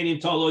shtayim v'chenim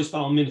ta'a lo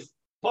ispalel mincha.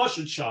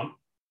 Pashut sham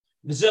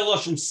v'zeh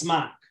loshen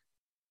smak.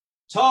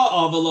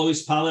 Ta'a v'lo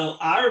ispalel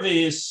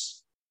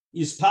arvis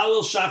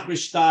yispalel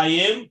shachris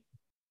shtayim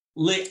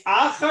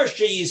le'achar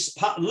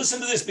sheyispalel.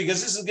 Listen to this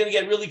because this is going to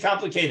get really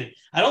complicated.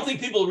 I don't think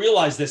people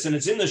realize this, and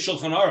it's in the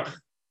Shulchan Aruch.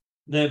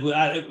 Let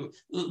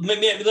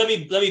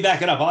me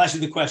back it up. I'll ask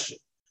you the question.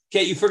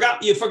 Okay, you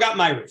forgot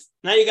Ma'ariv.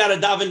 Now you got to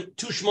daven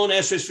 2 Shmona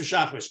Esreis for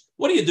Shachris.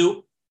 What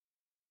do?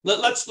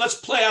 Let's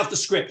play out the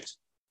script.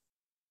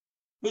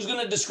 Who's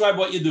going to describe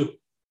what you do?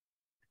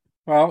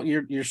 Well,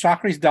 your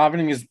Shachris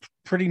davening is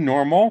pretty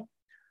normal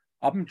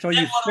up until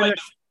you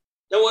finish.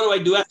 Then what do I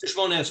do after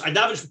Shmona Esrei? I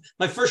daven.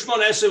 My first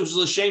Shmona Esrei was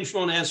the same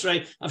Shmona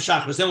Esrei of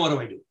Shachris. Then what do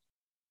I do?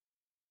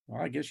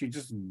 Well, I guess you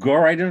just go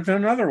right into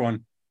another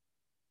one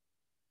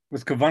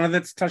with Kavanah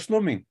that's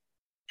Tashlumi.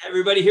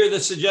 Everybody hear the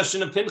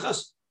suggestion of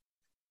Pinchas?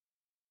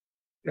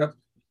 Yep.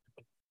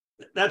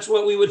 That's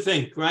what we would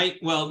think, right?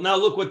 Well, now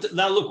look what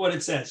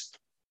it says.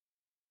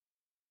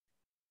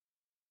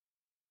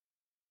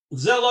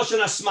 Zeh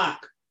loshen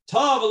asmak.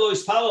 Tav lo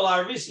ispalel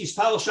arvis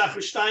ispalel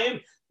shachris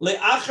shtayim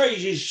le'achar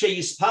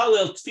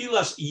sheyispalel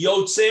tfilas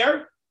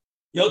yotzer.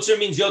 Yotzer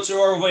means yotzer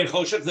or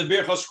v'choshek. The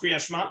birchos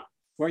kriyas shema.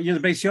 Where you're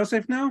the Beis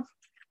Yosef now?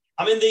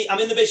 I'm in the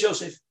Beis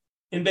Yosef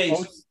in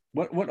Beis.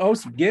 What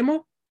os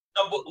Gimel?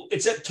 No,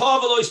 it's at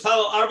Tav lo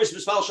ispalel arvis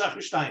ispalel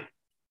shachris shtayim.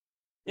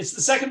 It's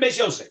the second Beis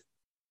Yosef.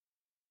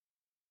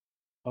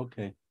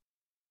 Okay.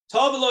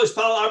 Tav lo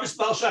ispalel arvis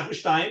ispalel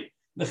shachris shtayim.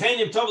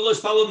 V'chenim tav lo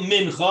ispalel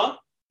mincha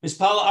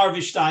ispalel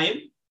arvis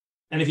shtayim.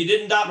 And if you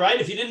didn't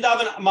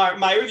daven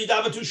Ma'ariv, you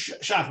daven 2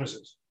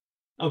 shachrises.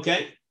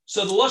 Okay?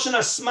 So the Lashon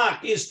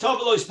HaSmak is Tov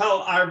lo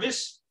ispalel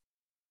arvis,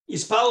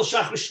 ispalel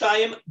shachris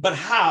shtayim, but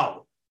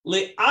how?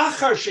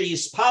 Le'achar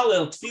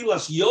sheyispalel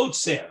tfilas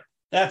yotzer,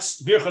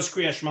 that's Birchos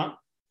Kriyas Shema,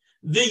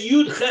 the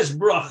Yudches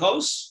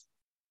Brachos,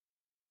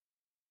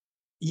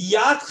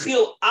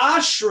 Yatchil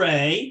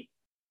Ashrei,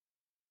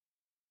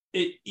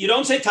 you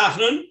don't say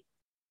Tachnun,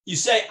 you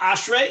say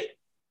Ashrei,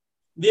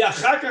 the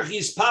Achakach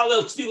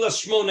Yispalel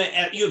Tfilas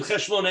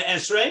Yudches Shmona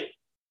Esrei,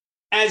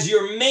 as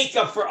your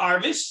makeup for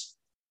Arvis.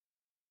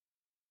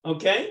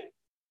 Okay?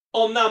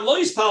 Omnam lo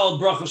Yispalel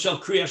Brachos shel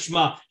Kriyas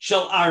Shema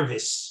shel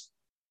Arvis.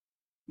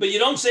 But you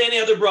don't say any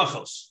other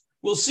brachos.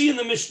 We'll see in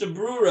the Mishnah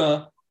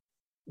Brura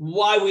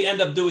why we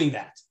end up doing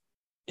that.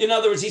 In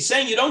other words, he's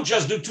saying you don't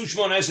just do 2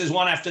 Shmona Esreis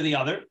one after the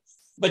other,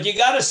 but you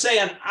got to say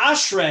an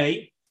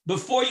Ashrei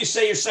before you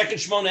say your second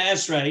Shmona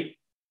Esrei.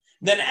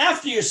 Then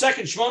after your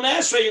second Shmona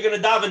Esrei, you're going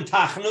to daven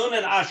Tachnun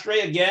and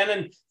Ashrei again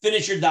and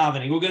finish your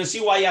davening. We're going to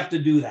see why you have to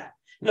do that.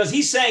 Because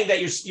he's saying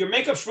that your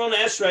makeup Shmona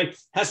Esrei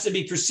has to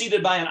be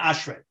preceded by an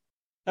Ashrei.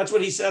 That's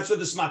what he says. That's what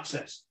the Smak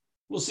says.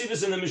 We'll see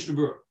this in the Mishnah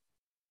Brura.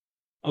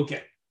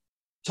 Okay.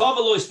 Tav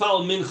lo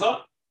ispalel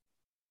mincha.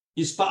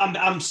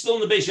 I'm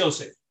still in the Beis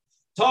Yosef.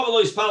 Tav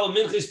lo ispalel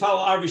mincha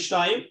ispalel arvis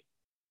shtayim.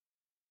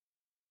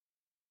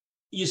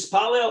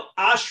 Yispalel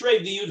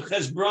ashrei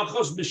v'yudches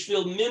brachos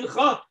b'shvil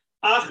mincha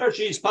achar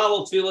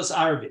sheyispalel tfilas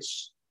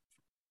arvis.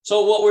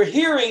 So what we're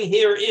hearing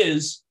here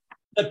is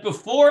that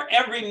before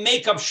every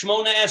makeup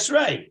Shmona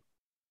Esrei,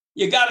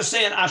 you got to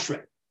say an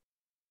ashrei.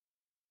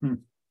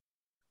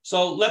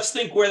 So let's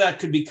think where that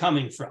could be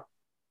coming from.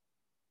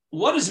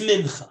 What is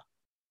mincha?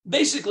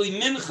 Basically,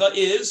 mincha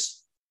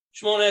is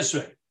Shmona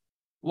Esrei.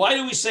 Why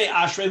do we say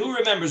Ashrei? Who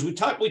remembers? We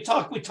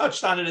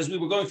touched on it as we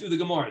were going through the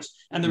Gemaras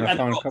and the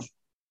Rosh.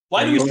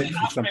 Why do we say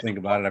Ashrei? Something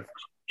about it.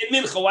 In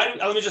Mincha,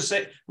 let me just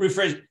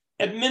rephrase.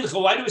 At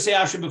Mincha, why do we say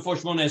Ashrei before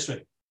Shmona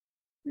Esrei?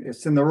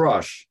 It's in the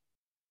Rosh.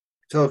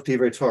 Tov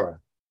Divrei Torah.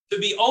 To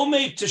be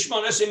Omed to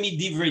Shmona Esrei mi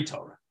Divrei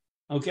Torah.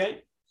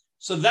 Okay?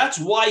 So that's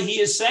why he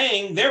is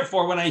saying,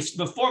 therefore,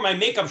 before my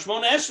makeup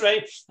Shmona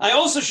Esrei, I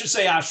also should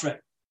say Ashrei.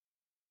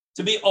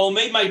 To be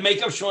Omed, my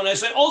makeup Shmona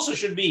Esrei also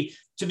should be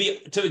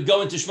to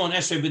go into Shmona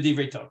Esrei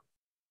b'Divrei Torah.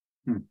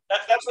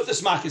 That's what the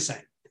Smach is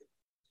saying.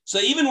 So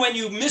even when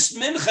you missed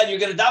Mincha and you're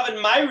going to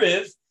daven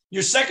Ma'ariv,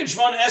 your second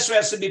Shmona Esrei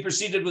has to be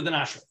preceded with an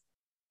Ashrei.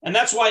 And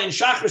that's why in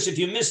Shachris, if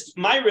you missed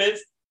Ma'ariv,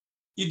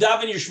 you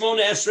daven your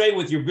Shmona Esrei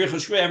with your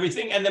Birchas Shmona,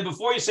 everything, and then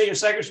before you say your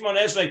second Shmona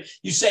Esrei,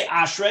 you say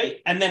Ashrei,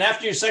 and then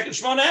after your second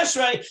Shmona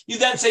Esrei, you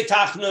then say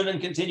Tachnun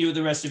and continue with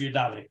the rest of your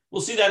davening.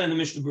 We'll see that in the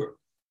Mishnah Berurah.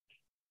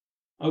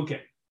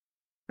 Okay.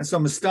 And so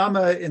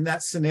Mastama, in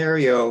that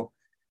scenario,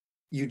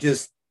 you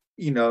just,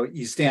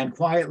 you stand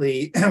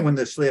quietly when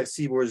the Shliach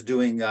Tzibur is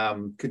doing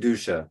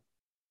Kedusha.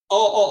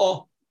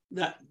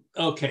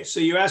 Okay, so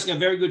you're asking a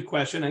very good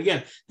question.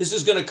 Again, this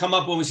is going to come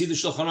up when we see the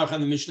Shulchan Aruch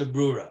and the Mishnah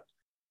Berurah.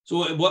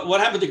 So what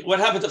happened to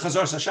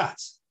Chazar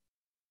Sashatz?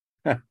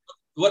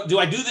 What do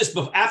I do this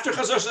after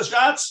Chazar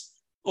Sashatz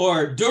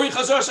or during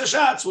Chazar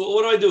Sashatz?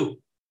 What do I do?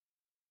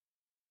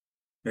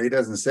 He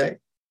doesn't say.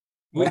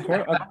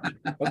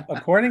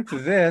 According to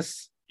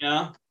this,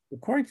 Yeah.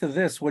 According to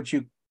this, what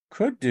you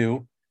could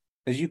do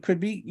is you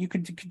could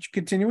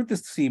continue with the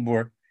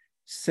Tzibur,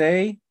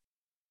 say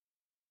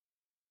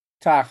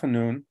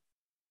Tachanun.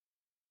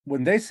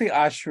 When they say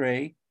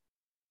Ashrei,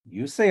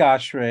 you say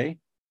Ashrei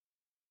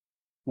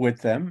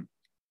with them,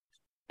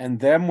 and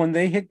then when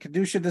they hit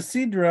Kedusha de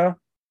Sidra,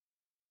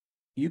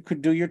 you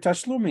could do your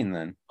Tashlumin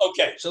then.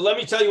 Okay, so let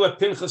me tell you what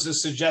Pinchas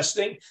is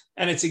suggesting,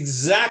 and it's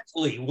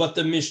exactly what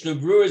the Mishnah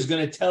Berurah is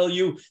going to tell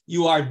you.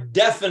 You are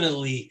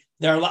definitely,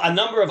 there are a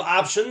number of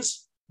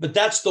options, but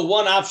that's the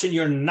one option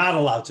you're not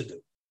allowed to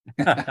do.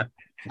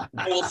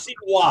 I will see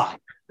why.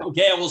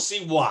 Okay, I will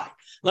see why.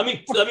 Let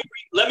me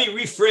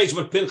rephrase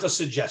what Pinchas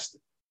suggested.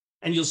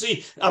 And you'll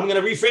see, I'm going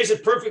to rephrase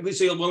it perfectly.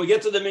 So when we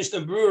get to the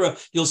Mishnah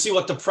Berurah, you'll see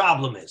what the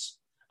problem is.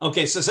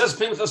 Okay, so it says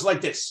Pinchas like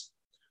this.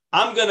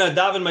 I'm going to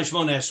daven my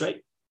Shmona Esrei.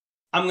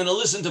 I'm going to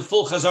listen to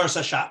full Chazar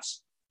Sashatz.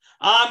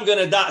 I'm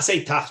going to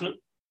say Tachnun.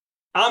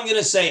 I'm going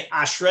to say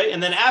Ashrei.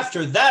 And then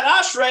after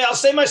that Ashrei, I'll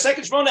say my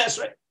second Shmona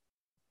Esrei.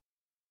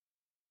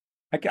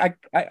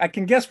 I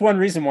can guess one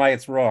reason why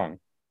it's wrong.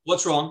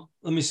 What's wrong?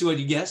 Let me see what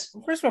you guess.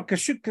 First of all,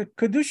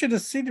 Kedusha de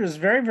Sidra is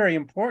very, very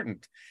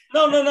important.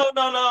 No.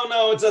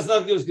 It does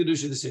not do with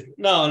Kedusha de Sidra.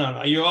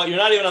 No. You're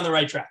not even on the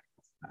right track.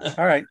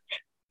 All right.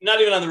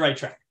 Not even on the right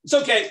track. It's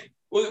okay.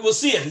 We'll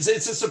see it.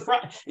 It's a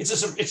surprise.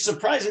 It's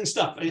surprising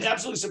stuff. It's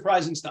absolutely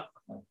surprising stuff.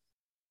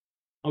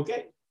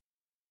 Okay.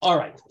 All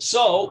right.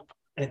 So,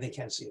 and they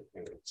can't see it.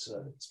 It's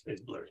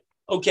blurry.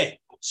 Okay.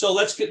 So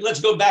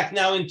let's go back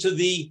now into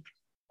the.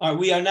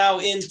 We are now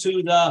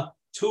into the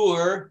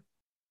tour.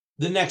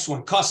 The next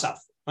one, Kosaf.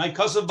 Right.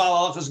 Kosaf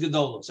Baal Halachas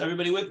Gedolos.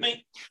 Everybody with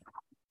me?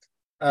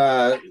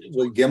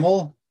 With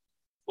Gimel.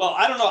 Well,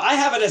 I don't know. I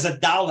have it as a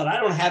Dalet. I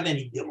don't have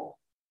any Gimel.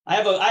 I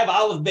have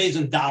Aleph, Beis,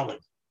 and Dalet.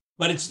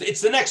 But it's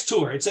the next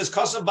tour. It says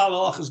Kosaf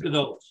Baal Halachas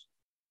Gedolos.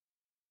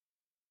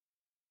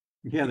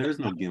 Yeah, there is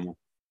no Gimel.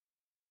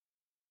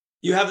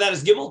 You have that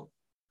as Gimel?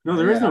 No,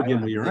 there is no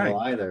Gimel. You're right.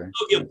 Either.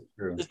 No Gimel.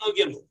 There's no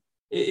Gimel.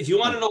 If you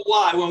want to know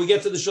why, when we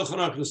get to the Shulchan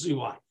Aruch, you'll see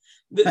why.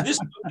 This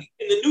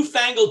in the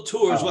newfangled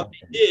tours, what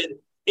they did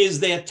is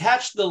they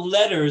attached the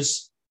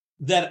letters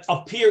that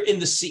appear in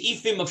the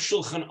Seifim of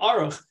Shulchan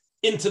Aruch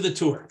into the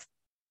tour.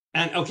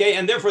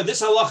 And therefore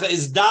this halacha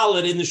is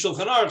Dalet in the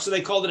Shulchan Aruch, so they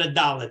called it a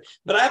Dalet.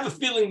 But I have a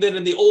feeling that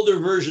in the older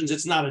versions,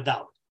 it's not a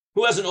Dalet.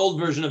 Who has an old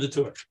version of the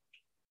tour?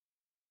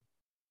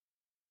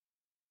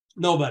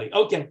 Nobody.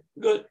 Okay,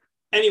 good.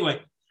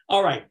 Anyway,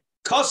 all right.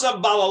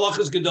 Kosav Baal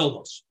Halachas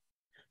Gedolos.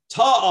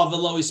 Ta'av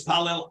v'lo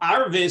ispalel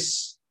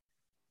arvis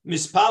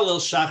mispalel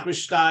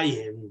shachris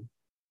shtayim.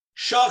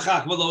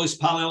 Shachach v'lo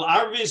ispalel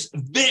arvis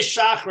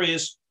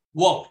v'shachris.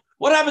 Whoa.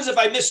 What happens if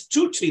I miss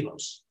two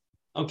tefillos?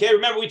 Okay,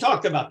 remember we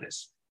talked about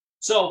this.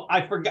 So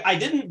I forgot. I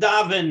didn't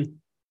daven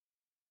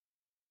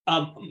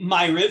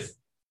Ma'ariv,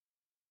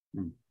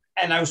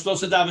 and I was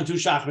supposed to daven two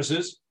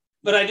shachrises,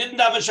 but I didn't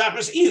daven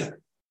shachris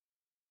either.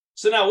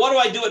 So now, what do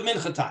I do at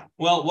mincha time?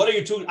 Well, what are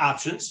your two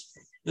options?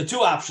 The two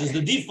options.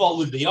 The default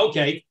would be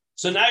okay.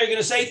 So now you're going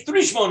to say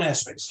three Shmona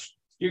Esreis.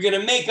 You're going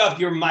to make up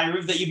your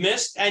Ma'ariv that you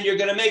missed, and you're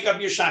going to make up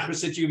your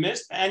shachris that you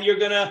missed, and you're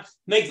going to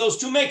make those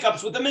two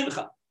makeups with the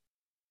mincha.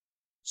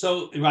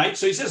 So, right?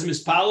 So he says,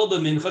 Mispalo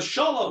b'mincha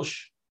shalosh.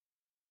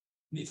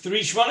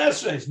 Three Shmona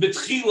Esreis.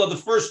 B'tchila, the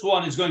first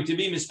one is going to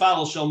be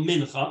Mispalo shel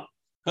mincha,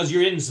 because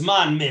you're in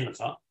Zman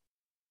mincha.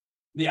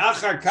 The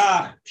Achar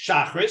Kach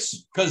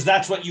shachris, because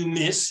that's what you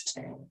missed.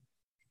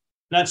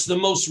 That's the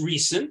most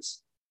recent.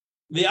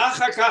 The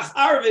Achar Kach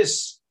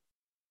arvis.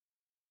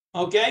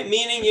 Okay,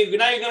 meaning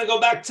now you're going to go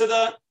back to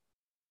the.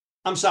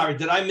 I'm sorry,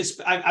 did I miss?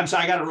 I'm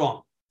sorry, I got it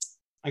wrong.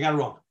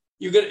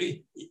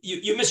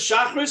 you missed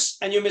Shachris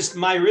and you missed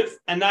Ma'ariv,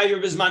 and now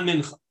you're Bisman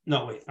Mincha.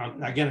 No, wait.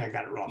 Again, I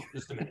got it wrong.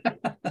 Just a minute.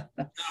 No,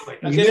 wait.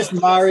 You missed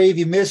Mariv,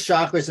 you missed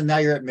Chakras, and now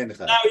you're at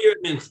Mincha. Now you're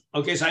at Mincha.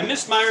 Okay, so I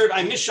missed Ma'ariv,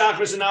 I missed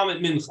Shachris, and now I'm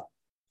at Mincha.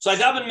 So I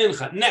daven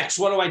Mincha. Next,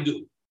 what do I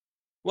do?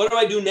 What do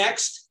I do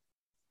next?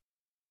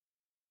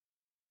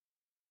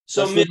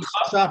 So Mincha.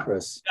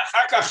 Chakras.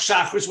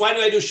 Shachris. Why do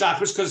I do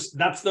Shachris? Because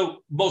that's the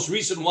most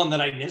recent one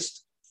that I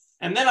missed.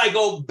 And then I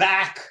go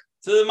back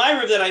to the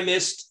Ma'ariv that I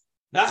missed.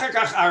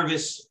 Nachakach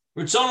Arvis,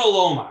 Ritzono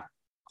Lomar,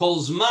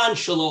 Kol Zman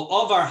Shelo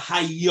Ovar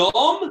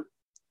Hayom,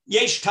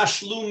 Yesh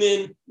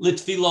Tashlumin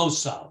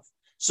Litfilosav.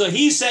 So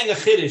he's saying a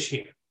chiddush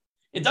here.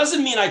 It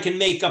doesn't mean I can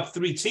make up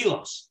 3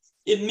 tfilos.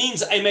 It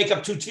means I make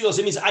up 2 tfilos.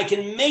 It means I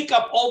can make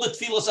up all the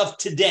tfilos of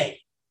today.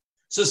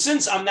 So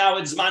since I'm now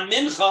at Zman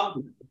Mincha,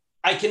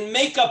 I can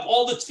make up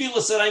all the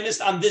tfilos that I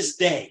missed on this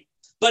day.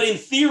 But in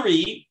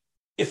theory,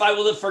 if I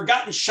will have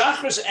forgotten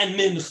Shachris and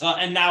Mincha,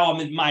 and now I'm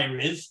at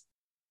Ma'ariv,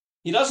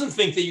 he doesn't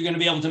think that you're going to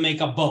be able to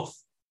make up both.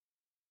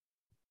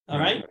 All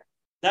right?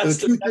 That's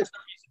the reason.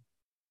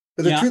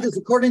 But the truth is,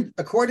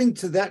 according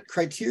to that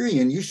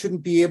criterion, you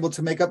shouldn't be able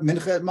to make up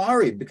Mincha at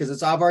Ma'ariv because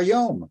it's Avar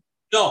Yom.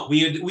 No,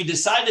 we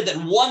decided that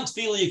one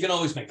tefillah you can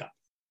always make up.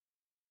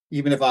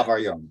 Even if Avar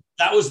Yom.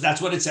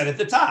 That's what it said at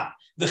the top.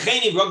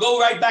 We'll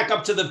go right back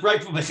up to the right.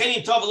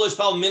 V'chenim tov v'lo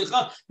yispal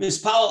mincha,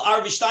 mispal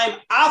arv shtayim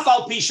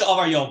afal pisha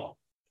Avar Yom.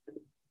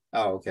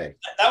 Oh, okay.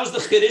 That was the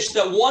chiddush,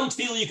 that one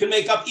tefillah you can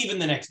make up even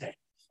the next day.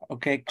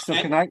 Okay, so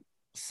can I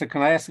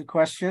ask a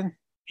question?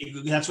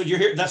 That's what you're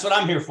here. That's what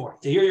I'm here for,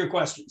 to hear your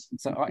questions.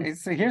 So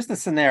here's the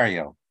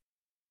scenario: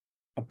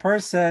 a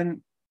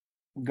person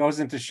goes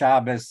into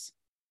Shabbos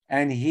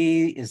and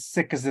he is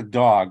sick as a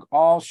dog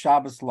all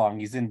Shabbos long.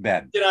 He's in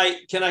bed.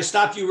 Can I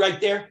stop you right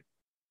there?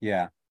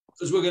 Yeah,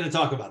 because we're going to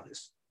talk about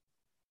this.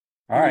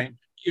 All right.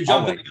 You're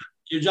jumping.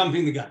 You're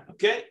jumping the gun.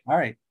 Okay. All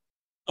right.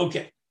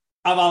 Okay.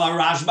 Aval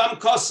Rashbam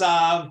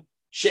kosav.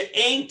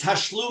 She'ein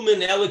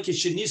tashlumin ela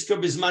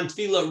kishenizkar bizman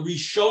tefila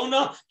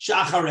rishona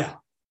she'achareha.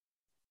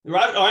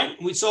 Right, all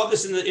right. We saw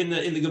this in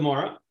the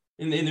Gemara,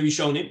 in the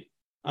Rishonim.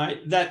 All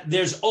right, that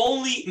there's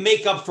only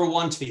makeup for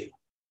one tefillah.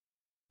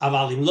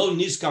 Avalim lo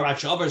nizkar at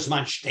she'avar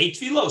zman shtei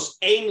tefillos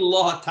ein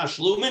lo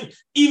tashlumin,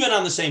 even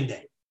on the same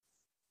day.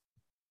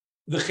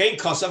 V'chein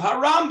kosav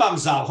haRambam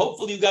zal.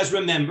 Hopefully, you guys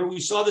remember we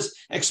saw this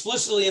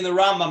explicitly in the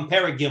Rambam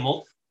Perek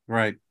Gimel.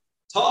 Right.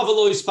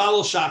 Ta'avalo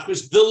ispalel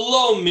shachris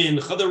below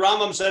mincha. The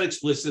Rambam said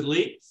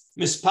explicitly,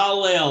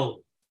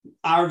 mispalel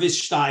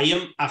arvis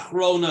shtayim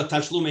achrona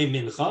tashlumei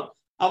mincha.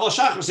 Aval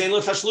shachris ein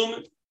lo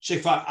tashlumim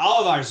shekvar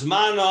alvar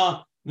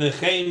zmana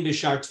v'chein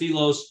b'shar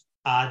tfilos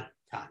ad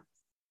kan.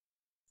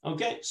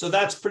 Okay, so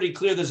that's pretty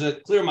clear. There's a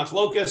clear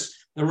machlokas.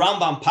 The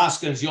Rambam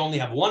paskins you only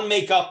have one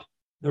makeup.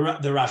 The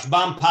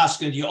Rashbam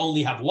paskin you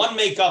only have one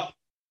makeup.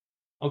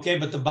 Okay,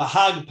 but the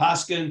Bahag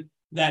paskin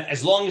that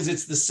as long as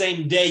it's the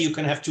same day you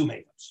can have 2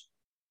 makeups.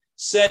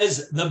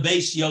 Says the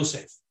Beis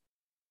Yosef.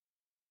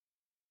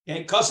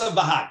 Okay, Kosav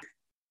Bahag.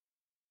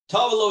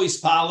 Tovelo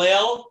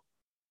ispalel.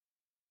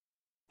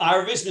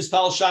 Arvis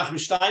mispal shach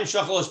mishtayim.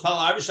 Shachol ispal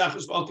arvis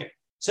shach. Okay.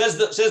 Says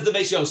the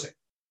Beis Yosef.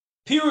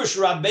 Pirush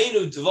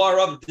Rabbeinu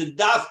dvarav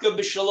dedafka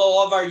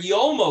b'shalo avar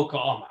yomo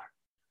ka'amar.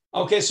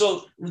 Okay,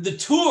 so the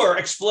Tur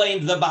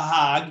explained the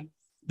Bahag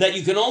that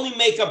you can only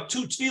make up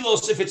 2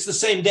 tfilos if it's the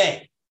same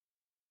day.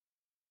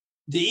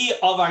 The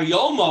avar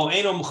yomo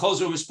eno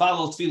mchozer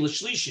mispalel tfilas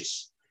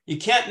shlishis. You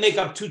can't make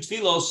up 2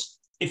 tfilos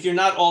if you're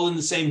not all in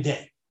the same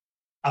day.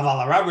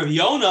 Aval Rav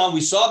Yonah,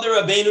 we saw the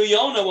Rabbeinu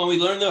Yonah when we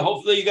learned that.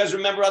 Hopefully, you guys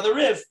remember on the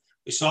Riv.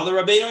 We saw the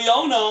Rabbeinu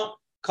Yonah.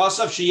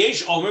 Kasav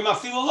sheyesh omer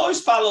mafilo lo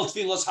ispalel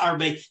tfilos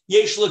harbe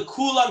yesh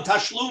lekulan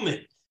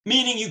tashlumin.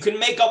 Meaning you can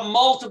make up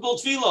multiple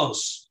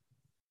tfilos.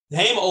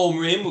 Heim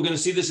omrim. We're going to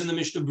see this in the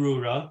Mishnah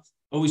Brura,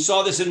 but we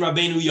saw this in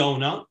Rabbeinu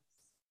Yonah.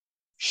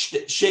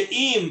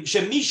 She'im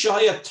shemisha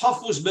haya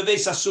tafus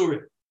beveis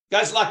asurim.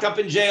 Guys locked up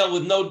in jail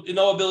with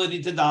no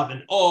ability to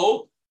daven.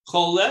 Oh,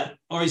 chole,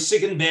 or he's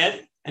sick in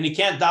bed and he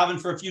can't daven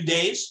for a few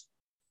days.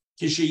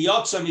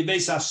 Kishiyotza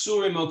mibeis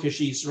asurim o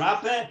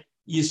kishiyisrape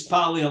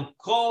yispalil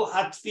kol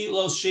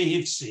hatfilos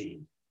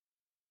shehivsi.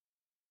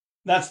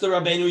 That's the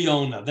Rabbeinu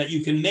Yonah, that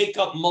you can make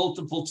up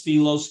multiple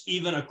tfilos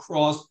even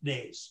across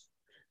days.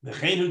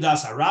 V'chein hu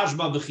das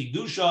harashba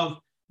v'chidushav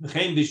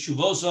v'chein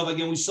b'shuvosov.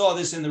 Again, we saw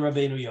this in the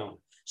Rabbeinu Yonah.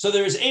 So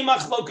there is a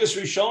machlokas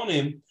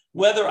rishonim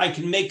whether I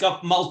can make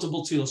up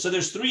multiple tefillos. So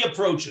there's 3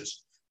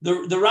 approaches. The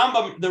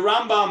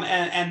Rambam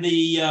and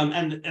the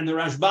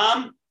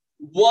Rashbam,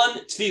 1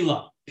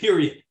 tefillah,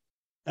 period.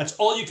 That's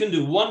all you can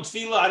do. 1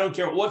 tefillah, I don't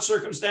care what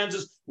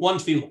circumstances, 1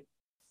 tefillah.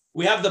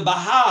 We have the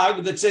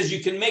Bahag that says you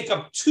can make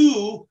up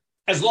 2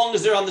 as long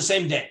as they're on the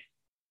same day.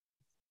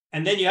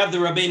 And then you have the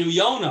Rabbeinu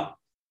Yonah.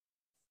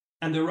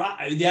 And you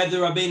have the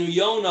Rabbeinu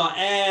Yonah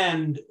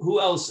and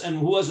who else? And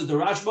who was it? The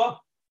Rashba?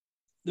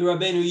 The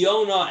Rabbeinu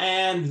Yonah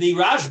and the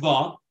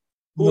Rashba.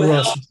 Who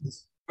held,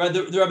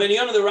 the Rabbeinu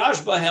Yonah, the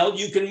Rashba held,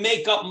 you can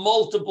make up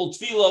multiple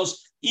tfilos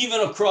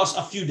even across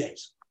a few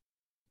days.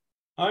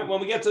 All right,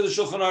 when we get to the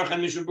Shulchan Aruch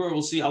and Mishnah Berurah,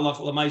 we'll see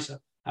halacha l'maisa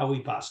how we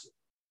pass it.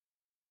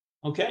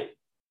 Okay.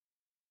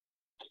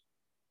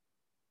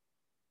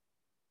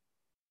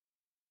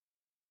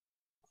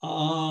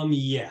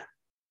 Yeah.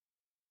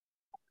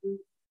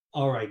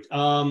 All right.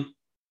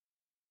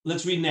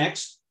 Let's read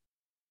next.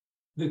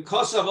 The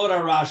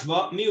Kosavora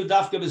Rashba, Miu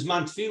Dafka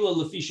Bisman Tfila,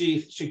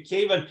 Lafishi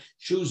Shikevan,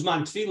 Shoes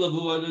Man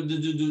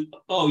Tfila.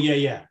 Oh,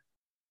 yeah.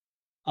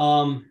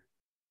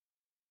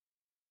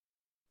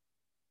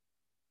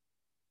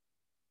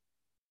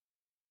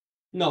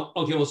 No,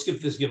 okay, we'll skip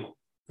this Gimel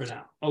for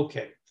now.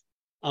 Okay.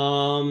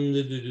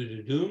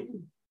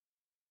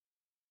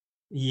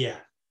 Yeah.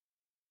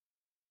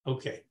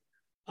 Okay.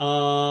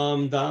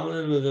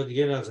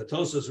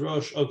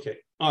 Rosh. Okay.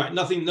 All right.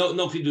 Nothing.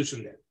 No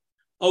chidushim there.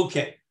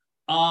 Okay.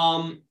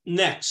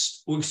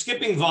 Next, we're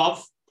skipping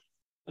Vav.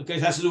 Okay,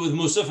 it has to do with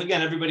Musaf.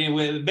 Again,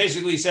 everybody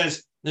basically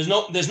says there's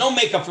no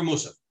makeup for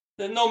Musaf.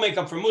 There's no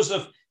makeup for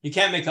Musaf. You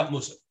can't make up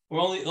Musaf.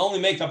 The only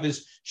makeup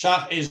is the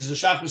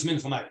Shachris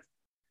Mincha Ma'ariv.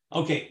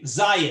 Okay,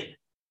 Zayin.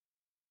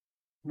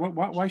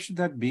 Why should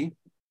that be?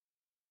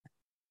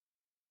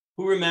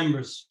 Who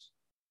remembers?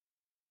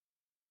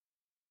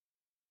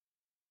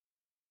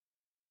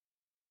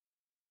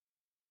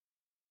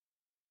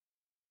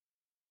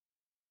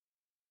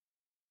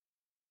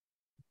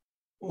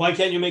 Why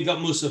can't you make up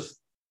Musaf?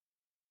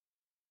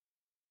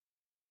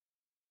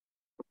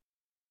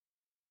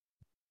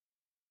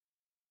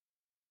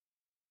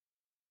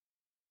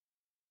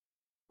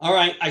 All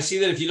right, I see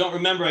that if you don't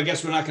remember, I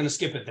guess we're not going to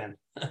skip it then.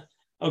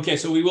 Okay,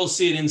 so we will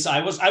see it inside.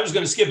 I was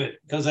going to skip it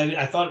because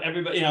I thought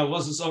everybody, it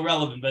wasn't so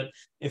relevant. But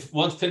if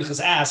once Pinchas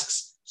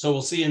asks, so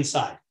we'll see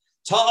inside.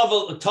 Says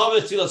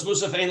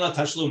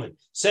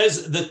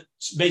the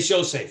Beis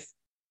Yosef,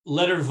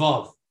 letter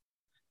Vav.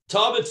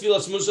 Sham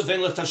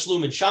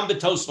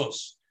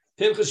betosfos.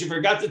 Pinchas, you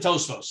forgot the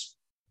tosfos.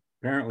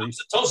 Apparently,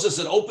 the tosfos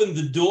that opened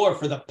the door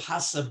for the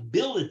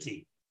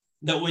possibility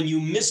that when you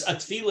miss a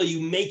tefillah,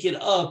 you make it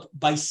up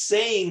by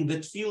saying the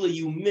tefillah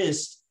you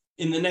missed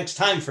in the next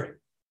time frame.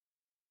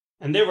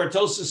 And therefore,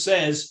 Tosfos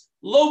says,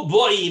 "Lo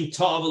boim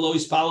tov lo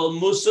ispalel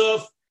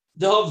musaf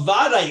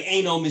dehavadai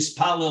eno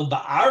mispalel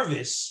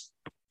ba'arvis."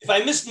 If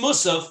I missed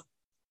musaf,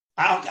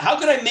 how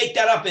could I make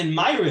that up in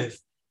Ma'ariv?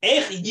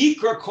 Ech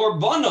yikra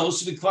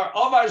korbanos v'kvar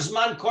avar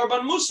zman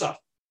korban musaf.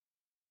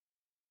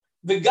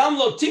 V'gam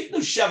lo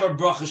tiknu shavar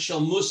bracha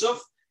shel musaf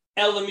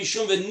ela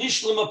mishum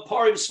v'nishlam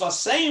aparim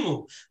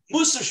svaseimu.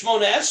 Musaf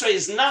Shmona Esrei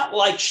is not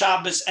like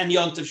Shabbos and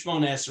Yom Tov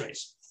Shmona Esrei.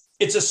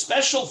 It's a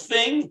special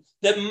thing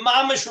that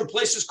mamish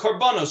replaces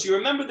korbanos. You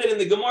remember that in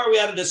the Gemara we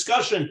had a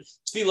discussion.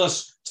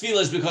 Tefillah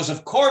is because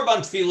of korban.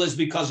 Tefillah is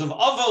because of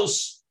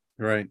avos.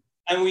 Right.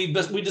 And we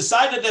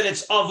decided that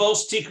it's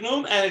avos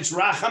tiknum and it's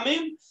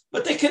rachamim,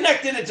 but they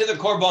connected it to the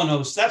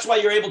korbanos. That's why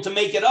you're able to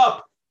make it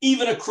up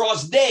even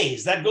across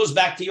days. That goes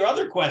back to your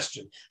other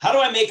question. How do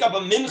I make up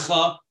a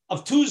mincha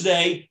of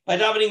Tuesday by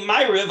davening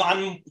Ma'ariv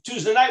on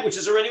Tuesday night, which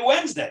is already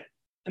Wednesday?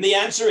 And the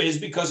answer is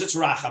because it's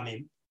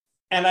rachamim.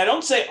 And I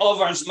don't say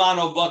Ovar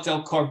Zmano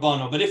Batel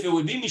Korbono, but if it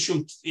would be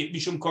Mishum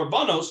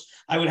Korbonos,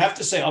 I would have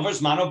to say Ovar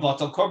Zmano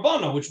Batel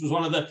Korbono, which was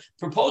one of the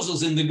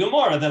proposals in the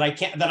Gemara that I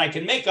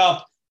can make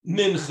up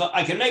Mincha,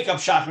 I can make up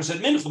Shachris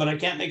and Mincha, but I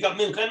can't make up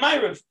Mincha and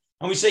Ma'ariv.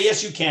 And we say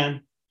yes, you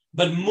can.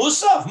 But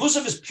Musaf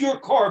is pure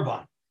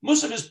Korban.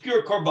 Musaf is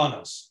pure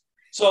Korbanos.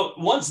 So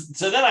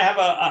then I have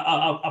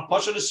a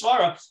Pasha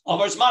Svara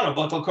Ovar Zmano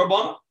Batel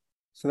Korbono.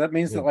 So that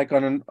means that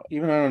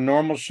even on a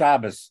normal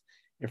Shabbos,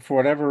 if for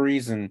whatever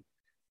reason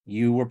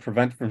you were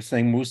prevented from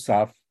saying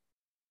Musaf,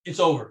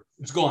 it's over.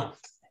 It's gone.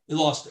 You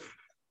lost it.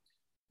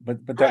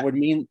 But that would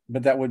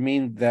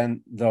mean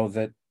then though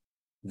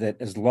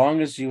that as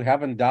long as you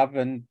haven't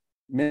davened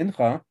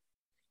mincha,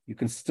 you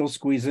can still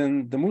squeeze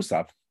in the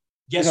Musaf.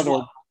 Guess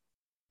what?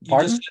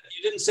 Pardon?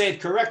 You didn't say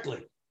it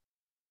correctly.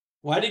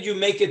 Why did you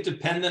make it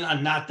dependent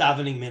on not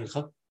davening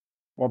mincha?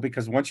 Well,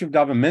 because once you've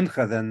davened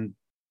mincha,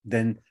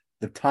 then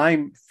the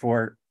time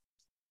for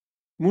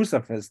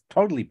Musaf has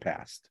totally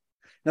passed.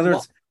 In other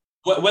words.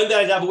 When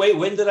did I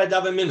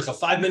daven mincha?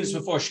 5 minutes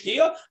before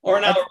Shkia or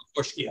an hour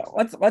before Shkia?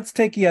 Let's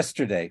take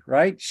yesterday,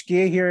 right?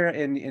 Shkia here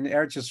in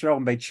Eretz Yisrael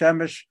in Beit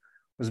Shemesh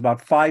was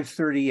about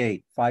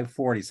 5:38,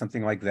 5:40,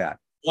 something like that.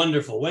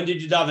 Wonderful. When did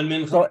you daven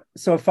mincha?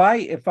 So if I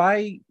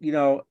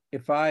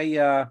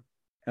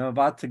am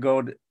about to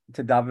go to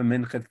daven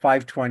mincha at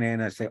 5:20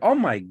 and I say, oh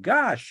my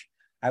gosh,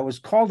 I was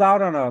called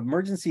out on an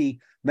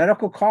emergency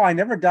medical call. I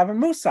never daven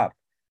Musaf.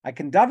 I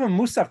can daven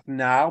Musaf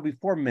now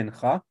before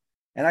mincha.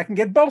 And I can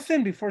get both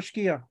in before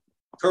Shkia.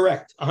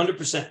 Correct,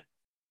 100%.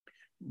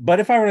 But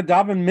if I were to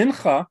daven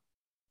mincha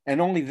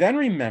and only then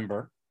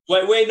remember.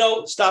 Wait,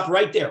 no, stop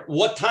right there.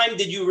 What time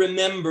did you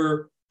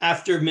remember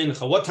after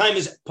mincha? What time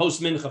is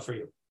post mincha for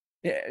you?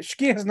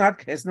 Shkia has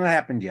not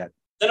happened yet.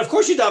 Then of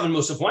course you daven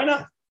Musaf. Why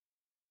not?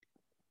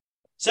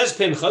 Says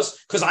Pinchas,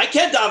 because I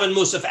can't daven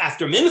Musaf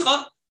after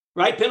mincha,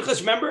 right? Pinchas,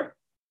 remember?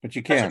 But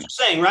you can. That's what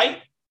you're saying,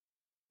 right?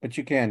 But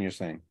you can, you're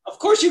saying. Of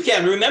course you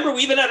can. Remember,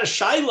 we even had a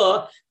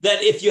shaila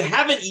that if you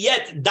haven't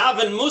yet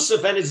daven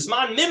musaf and it's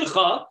zman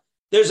mincha,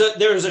 there's a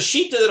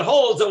shita that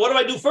holds that what do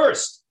I do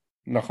first?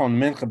 Nachon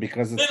mincha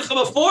because it's Mincha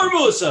before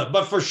Musaf,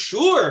 but for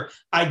sure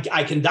I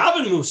can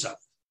daven Musaf.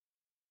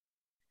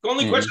 The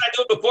only question I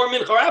do it before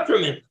Mincha or after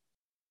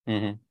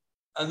Mincha.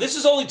 This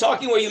is only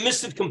talking where you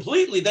missed it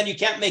completely. Then you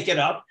can't make it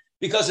up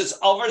because it's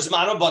over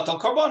Zmano Batal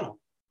Karbono.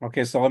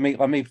 Okay, so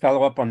let me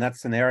follow up on that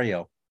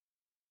scenario.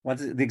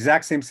 What's the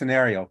exact same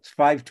scenario? It's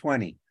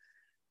 5:20.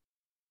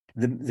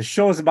 The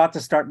show is about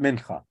to start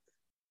Mincha.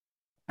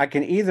 I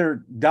can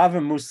either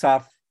daven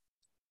Musaf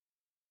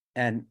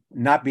and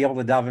not be able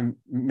to daven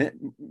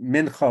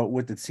Mincha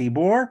with the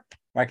Tzibur,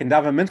 or I can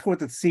daven Mincha with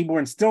the Tzibur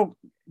and still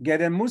get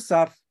in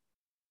Musaf,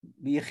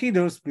 the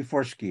Yechidus,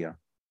 before Shkia.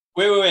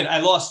 Wait, I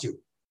lost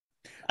you.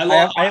 I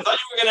thought you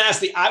were going to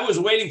ask I was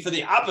waiting for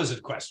the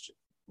opposite question.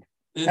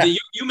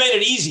 You made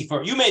it easy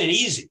you made it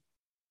easy.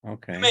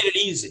 Okay. You made it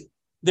easy.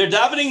 They're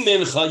davening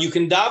Mincha. You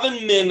can daven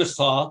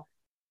Mincha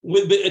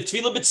with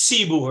Tefillah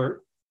B'tzibur,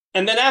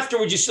 and then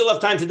afterwards you still have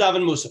time to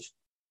daven Musaf.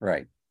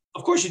 Right.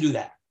 Of course you do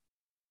that.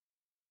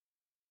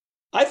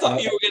 I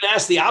thought you were going to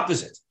ask the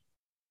opposite.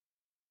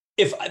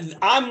 If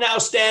I'm now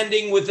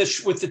standing with the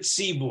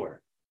Tzibur,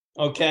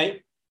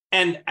 okay,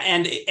 and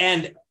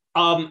they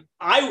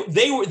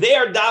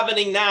are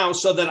davening now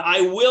so that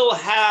I will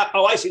have.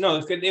 Oh, I see. No,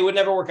 it would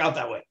never work out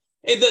that way.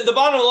 The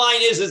bottom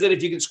line is that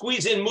if you can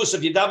squeeze in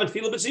Musaf, you daven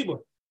Tefillah B'tzibur.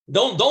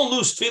 Don't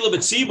lose Tefillah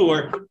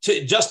B'tzibur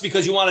just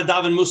because you want to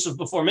daven Musaf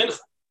before Mincha.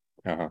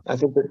 I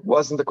think that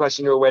wasn't the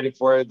question you were waiting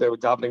for. They were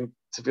davening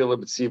Tefillah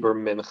B'tzibur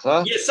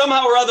Mincha. Yeah,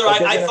 somehow or other,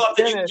 I thought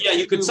that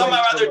you could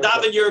somehow or other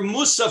daven your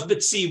Musaf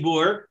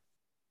B'tzibur.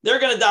 They're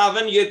going to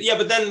daven,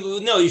 but then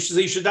no, you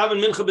should daven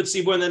Mincha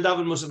B'tzibur and then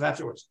daven Musaf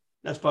afterwards.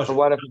 That's possible. But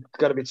what if it's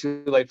going to be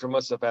too late for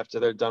Musaf after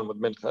they're done with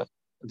Mincha?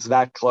 It's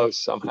that close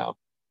somehow.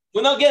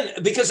 Well, no, again,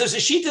 because there's a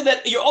shita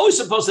that you're always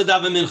supposed to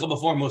daven Mincha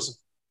before Musaf.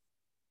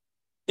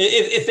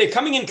 If they're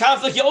coming in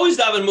conflict, you always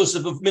daven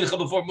Mincha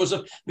before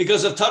Musaf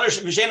because of Tadir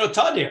V'Sheno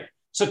Tadir.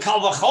 So Kal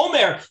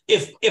V'Chomer,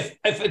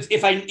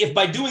 if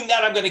by doing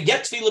that I'm going to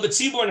get Tefillah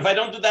B'tzibur, and if I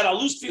don't do that, I'll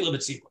lose Tefillah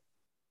B'tzibur.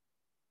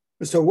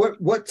 So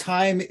what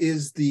time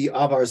is the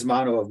Avar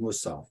Zmano of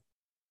Musaf?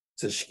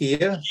 It's a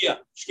Shkia?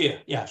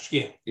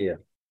 Shkia. Yeah.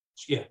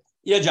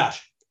 Yeah,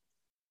 Josh.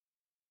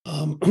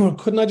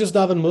 Couldn't I just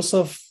daven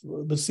Musaf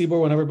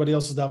B'tzibur when everybody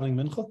else is davening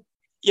Mincha?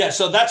 Yeah,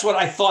 so that's what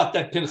I thought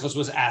that Pinchas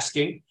was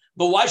asking.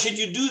 But why should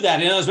you do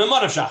that?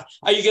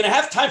 Are you going to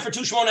have time for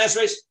 2 Shmona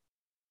Esreis?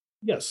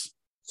 Yes.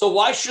 So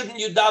why shouldn't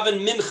you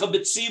daven Mincha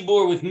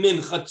B'tzibur with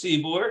Mincha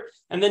Tzibur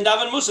and then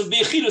daven Musaf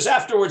B'Yechidus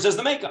afterwards as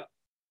the makeup?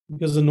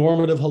 Because the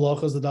normative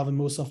halacha is the daven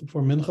Musaf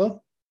before Mincha.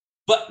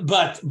 But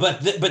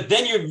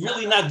then you're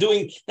really not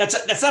doing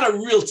that's not a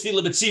real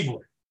Tefillah B'tzibur.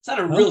 It's not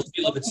a real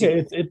Tefillah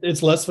B'tzibur. Okay,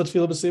 it's less for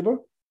Tefillah B'tzibur?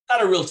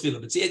 Not a real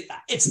Tefillah B'tzibur.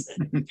 It's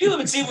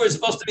Tefillah B'tzibur is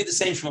supposed to be the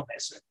same Shmona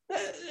Esrei.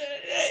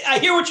 I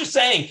hear what you're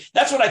saying.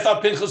 That's what I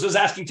thought Pinchas was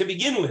asking to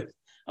begin with.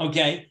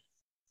 Okay,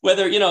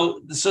 whether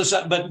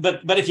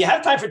but if you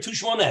have time for 2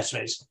 Shmona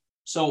Esreis,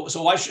 so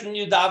why shouldn't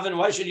you daven?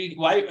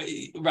 Why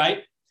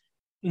right?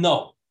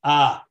 No.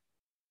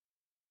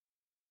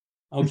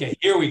 Okay,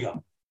 here we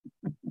go.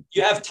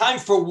 You have time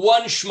for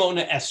 1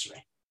 Shmona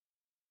Esrei.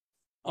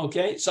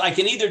 Okay, so I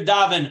can either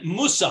daven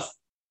Musaf,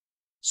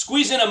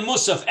 squeeze in a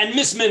Musaf and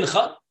miss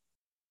Mincha.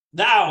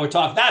 Now we're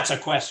talking. That's a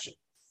question.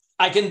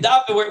 I can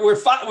daven.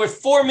 We're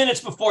 4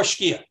 minutes before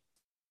Shkia.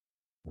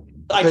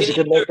 Because you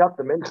can make up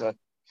the Mincha.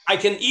 I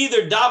can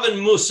either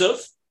daven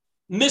Musaf,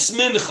 miss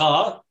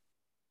Mincha,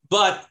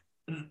 but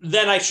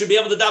then I should be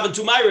able to daven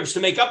 2 Ma'ariv to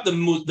make up the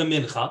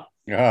Mincha.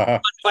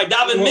 But if I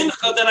daven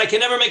Mincha, then I can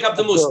never make up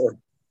the Musaf.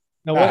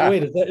 Now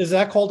wait, is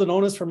that called an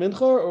onus for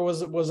Mincha, or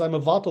was I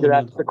mevatel?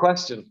 That's the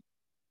question.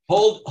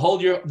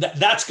 Hold your.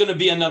 That's going to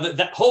be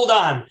another. Hold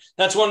on.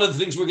 That's one of the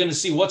things we're going to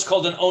see. What's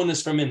called an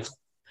onus for Mincha,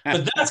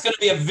 but that's going to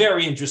be a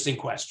very interesting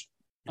question.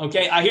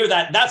 Okay, I hear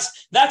that.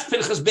 That's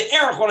Pinchas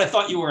Be'erach what I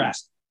thought you were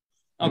asking.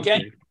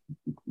 Okay,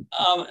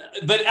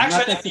 but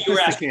actually I think you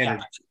were asking.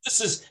 This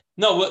is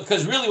no,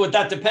 because really what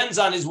that depends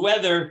on is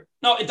whether.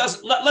 No, it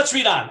doesn't. Let's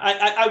read on.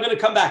 I'm going to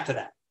come back to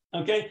that.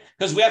 Okay,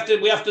 because we have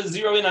to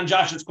zero in on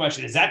Josh's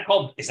question. Is that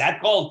called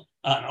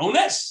an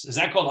onus? Is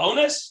that called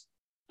onus?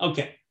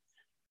 Okay.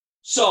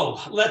 So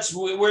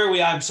where are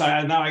we? I'm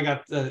sorry. Now I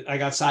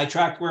got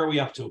sidetracked. Where are we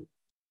up to?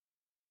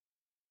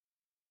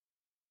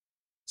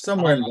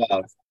 Somewhere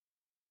involved.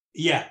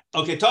 Yeah.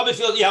 Okay.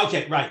 Tobitfield. Yeah.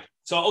 Okay. Right.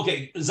 So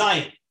okay.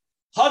 Zion.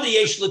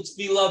 Hadayesh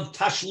l'tfilah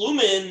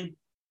tashlumin.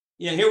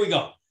 Yeah. Here we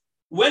go.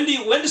 When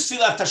does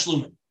tfilah have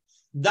tashlumin?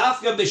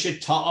 Dafka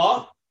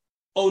b'sheta'a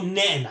o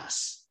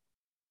ne'enas.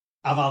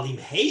 Avalim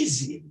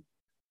hazim.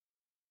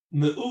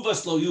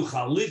 Me'uvas lo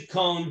yuchal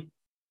litkon.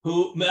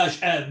 Who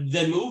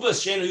then Me'uvas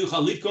shenu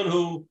yuchal litkon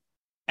who,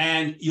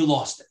 and you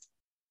lost it.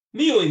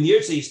 Miu in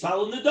yirtze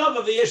yispal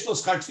nedava v'yesh lo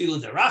schar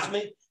tefillah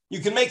derachme.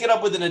 You can make it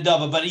up with an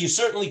adava, but you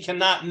certainly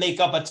cannot make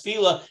up a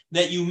tefillah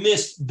that you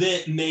missed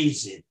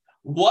be'mezid.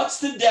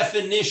 What's the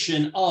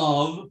definition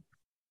of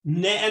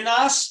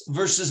ne'enas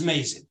versus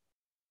mezid?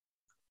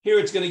 Here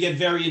it's going to get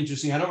very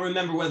interesting. I don't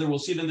remember whether we'll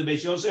see it in the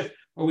Beis Yosef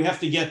or we have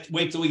to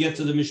wait till we get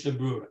to the Mishnah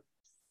Brura.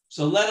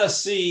 So let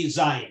us see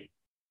Zion.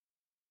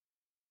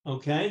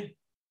 Okay.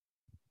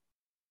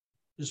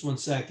 Just 1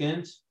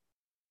 second.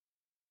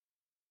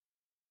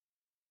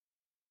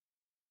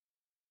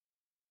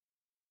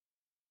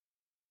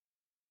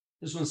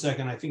 Just 1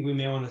 second. I think we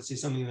may want to see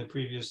something in the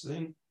previous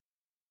thing.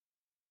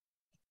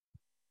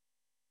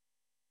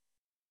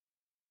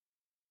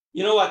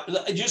 You know what?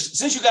 Just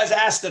since you guys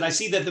asked it, I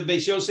see that the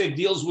Beis Yosef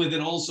deals with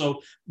it also.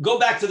 Go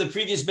back to the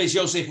previous Beis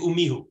Yosef,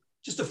 Umihu.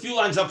 Just a few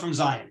lines up from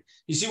Zion.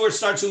 You see where it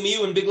starts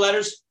Umihu in big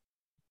letters?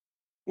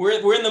 We're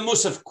in the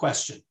Musaf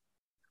question.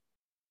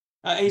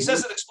 He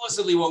says it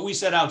explicitly what we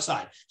said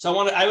outside. So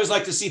I always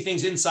like to see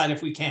things inside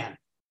if we can.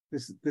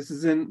 This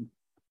is in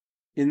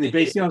the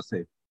Beis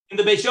Yosef. In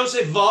the Beis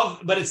Yosef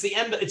Vav, but it's the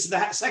end. It's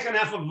the second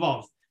half of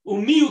Vav.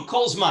 Umihu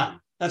Kolzman.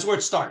 That's where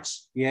it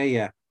starts.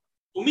 Yeah.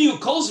 Umihu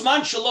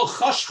Kolzman Shelo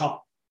Chashcha.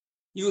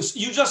 You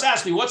just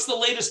asked me what's the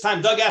latest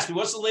time. Doug asked me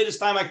what's the latest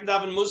time I can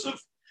daven Musaf.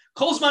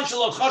 Kolzman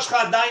Shelo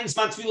Chashcha Dayin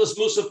Zman Tfilas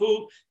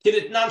Musafu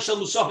Kiditnan Shel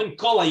Musafin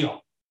Kol Hayom.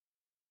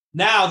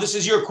 Now this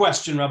is your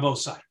question,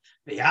 Rabosai.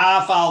 I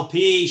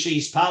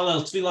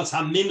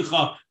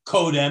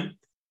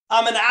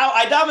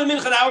daven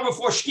mincha an hour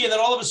before Shkia, then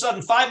all of a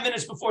sudden, 5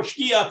 minutes before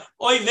Shkia,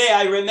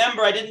 I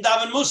remember I didn't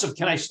daven Musaf.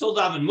 Can I still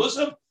daven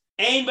Musaf?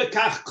 Ein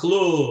bekach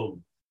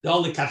klum. The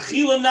only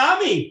kachila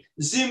nami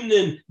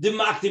zimnin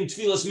demaktim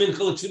tfilas mincha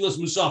tfilas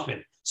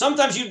musafin.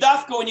 Sometimes you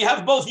dafko and you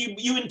have both.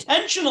 You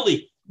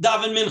intentionally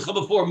daven mincha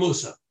before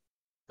Musaf.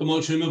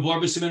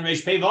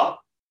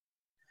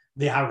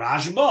 The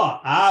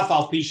Harashba,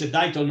 Afal Pisha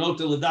Daito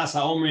Nota Ladas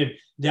Haomrim,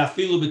 the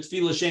Afilu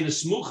Betfila Shena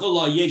Smucha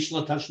La Yesh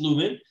La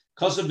Tashlumin,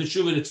 Kosav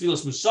Beshuva the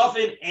Tfilas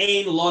Musafin,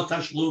 Ain La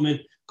Tashlumin,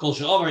 Kol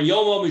Sha'ovar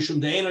Yomo,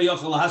 Mishum De'eno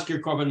Yochel Haskir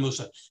Korban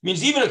Musa.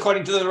 Means even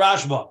according to the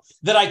Rashba,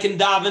 that I can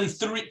daven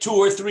 2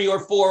 or 3 or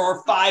 4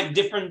 or 5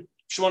 different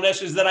Shemon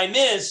Esrei that I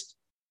missed,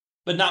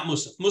 but not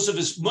Musaf.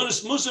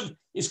 Musaf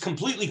is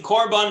completely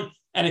Korban,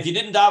 and if you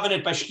didn't daven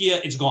it by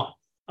Shkia, it's gone.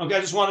 Okay, I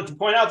just wanted to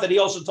point out that he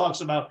also talks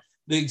about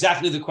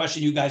exactly the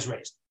question you guys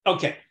raised.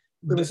 Okay.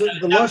 The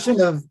lashon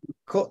of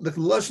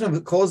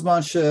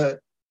Kozman she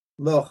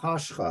lo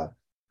hashcha.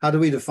 How do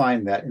we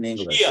define that in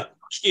English?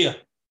 Shkia.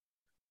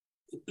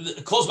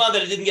 Kozman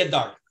that it didn't get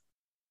dark.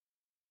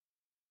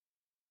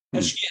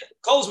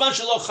 Kozman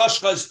she lo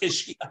hashcha is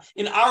shkia.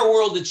 In our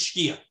world, it's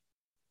shkia.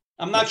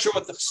 I'm not sure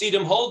what the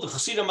Chassidim hold. The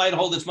Chassidim might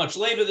hold it's much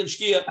later than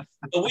shkia,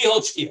 but we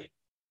hold shkia.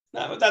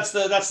 No, that's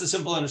the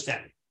simple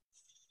understanding.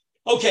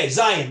 Okay,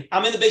 Zion.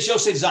 I'm in the Beis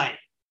Yosef Zion.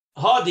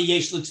 Okay,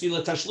 so it's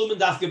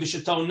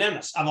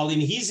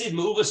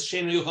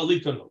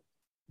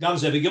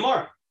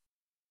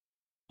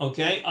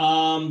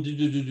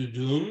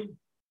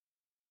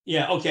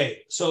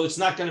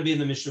not going to be in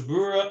the Mishnah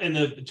Brura. In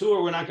the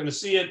tour, we're not going to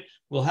see it.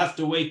 We'll have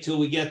to wait till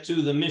we get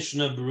to the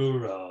Mishnah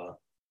Brura.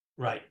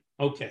 Right.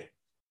 Okay.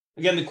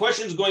 Again, the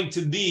question is going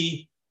to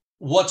be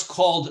what's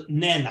called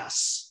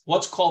nenas.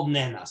 What's called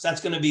nenas?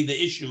 That's going to be the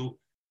issue.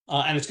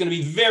 And it's going to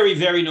be very,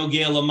 very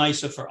nogea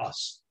l'maisa for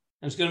us.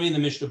 And it's going to be in the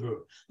Mishnah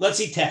Brura. Let's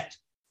see Tet.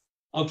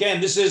 Okay,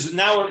 and this is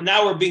now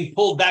we're being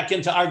pulled back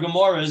into our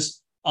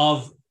Gemaras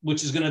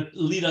which is going to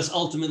lead us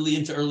ultimately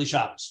into early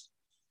Shabbos.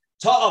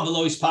 Ta'av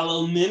lo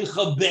ispalel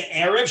mincha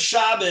be'erev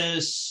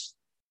Shabbos,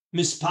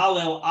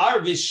 mispalel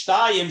arvis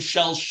shtayim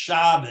shel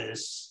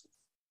Shabbos.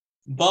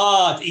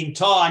 But in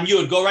Ta and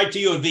Yud, go right to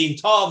Yud. V'in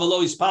ta'av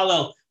lo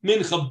ispalel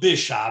mincha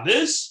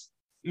be'Shabbos,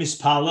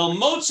 mispalel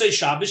motzei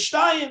Shabbos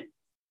shtayim.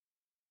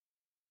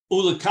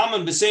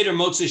 Ulakaman beseder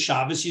motzei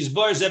Shabbos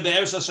yizbar ze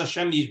be'ersas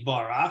Hashem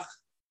yizbarach.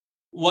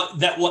 What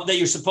that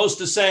you're supposed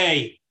to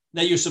say?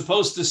 That you're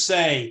supposed to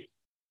say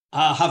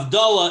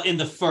Havdalah in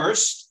the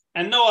first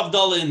and no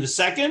Havdalah in the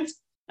second.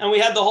 And we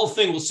had the whole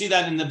thing. We'll see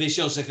that in the Beis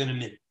Yosef in a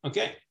minute.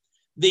 Okay.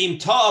 The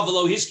imta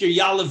v'lo hiskir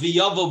yalav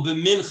v'yavo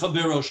b'mincha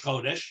b'rosh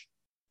chodesh.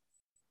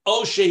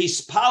 O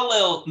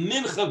shehispalel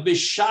mincha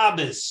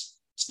b'Shabbos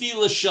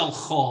tefillah shel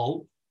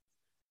chol,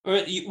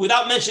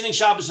 without mentioning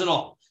Shabbos at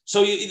all.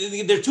 So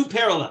there are two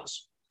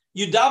parallels.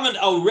 You daven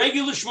a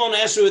regular Shmona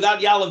Esrei without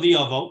Yalav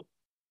V'Yavo.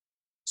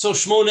 So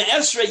Shmona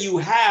Esrei you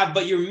have,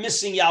 but you're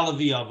missing Yalav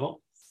V'Yavo.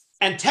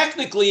 And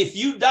technically, if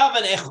you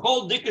daven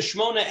Echol Dika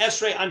Shmona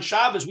Esrei on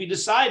Shabbos, we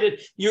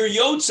decided you're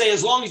Yotze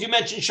as long as you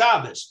mention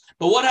Shabbos.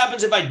 But what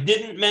happens if I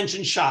didn't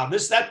mention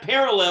Shabbos? That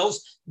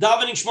parallels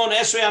davening Shmona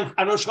Esrei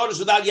on Rosh Chodesh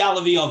without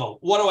Yalav V'Yavo.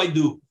 What do I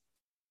do?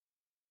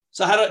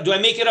 So do I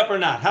make it up or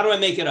not? How do I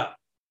make it up?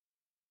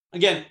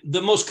 Again,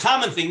 the most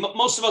common thing,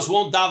 most of us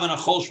won't daven a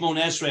Chol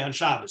Shmona Esrei on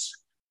Shabbos,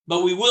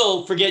 but we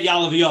will forget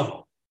Yalav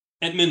V'Yavo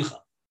at Mincha.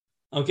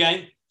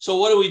 Okay? So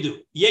what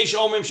do? Yesh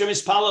Omrim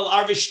Shemis Palel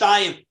Arvish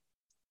Shtayim.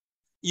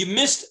 You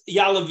missed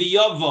Yalav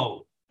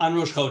V'Yavo on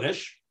Rosh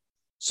Chodesh,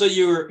 so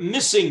you're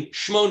missing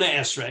Shmona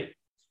Esrei.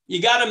 You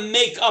got to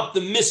make up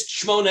the missed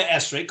Shmona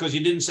Esrei because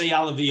you didn't say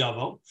Yalav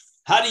V'Yavo.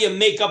 How do you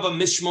make up a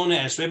missed Shmona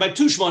Esrei? By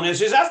 2 Shmona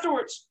Esreis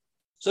afterwards.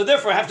 So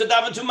therefore, I have to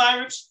daven 2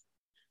 Ma'ariv.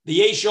 The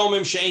Yesh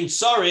Omrim She'ein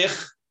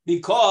Tzarich,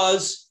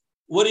 because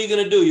what are you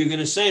going to do? You're going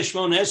to say a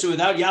Shmona Esrei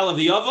without Yalav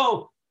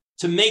V'Yavo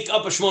to make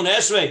up a Shmona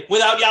Esrei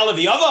without Yalav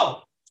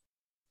V'Yavo.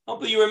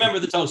 Hopefully you remember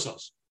the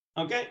Tosos.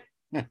 Okay?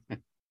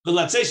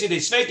 Because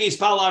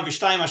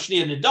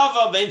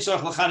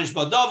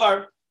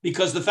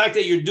the fact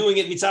that you're doing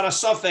it mitzara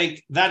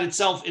safek, that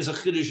itself is a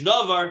chiddush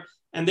davar,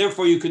 and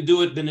therefore you could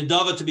do it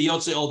b'nedava to be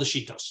yotze all the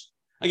shitos.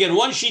 Again,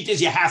 one sheet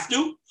is you have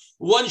to,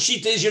 one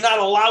sheet is you're not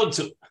allowed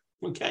to.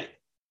 Okay,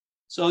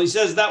 so he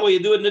says that way you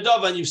do it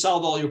nedava and you've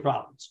solved all your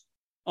problems.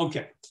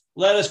 Okay,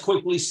 let us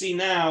quickly see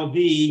now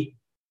the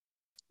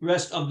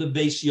rest of the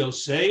Beis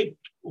Yosef.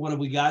 What have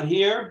we got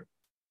here?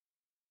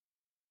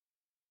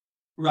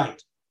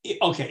 Right.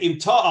 Okay. Im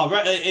ta'a,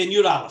 right, in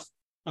Yud Aleph.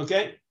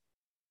 Okay.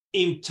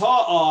 Im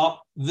ta'a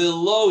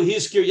v'lo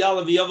hiskir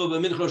yalav v'yava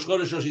b'mincha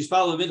shchodesh rosh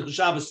yispal v'mincha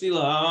Shabbos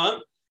tefillah.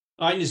 All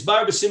right.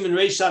 Nisbar b'simin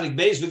reish sadik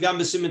beis v'gam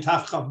b'simin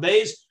taf chav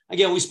beis.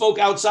 Again, we spoke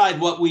outside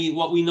what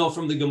we know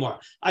from the Gemara.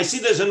 I see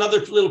there's another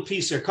little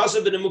piece here.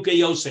 Kasav b'nemuke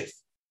Yosef.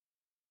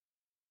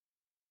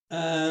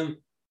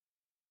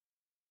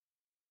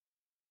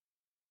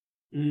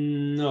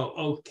 No.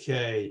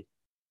 Okay.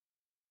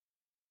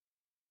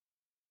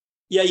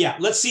 Yeah.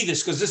 Let's see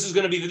this because this is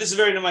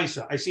very nice.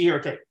 I see here.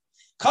 Okay.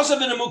 Kasav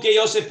b'nemuke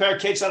Yosef per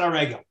ketzad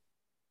haregel.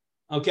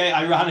 Okay.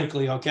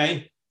 Ironically.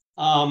 Okay.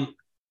 Ketzad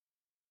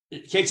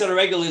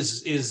haregel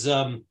is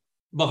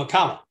bava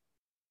kama.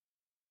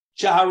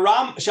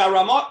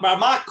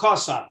 Shaharamah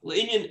kasav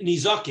le'inyan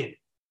nizakin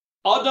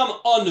adam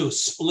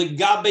onus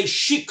legabe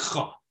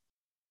shikcha.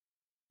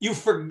 You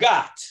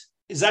forgot.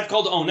 Is that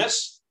called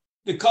onus?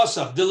 The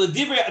kasav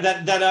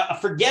that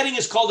forgetting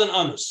is called an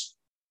onus.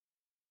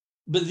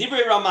 But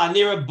divrei Ramah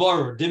nira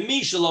borer. The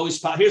mishalo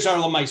is here's our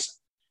lamaisa.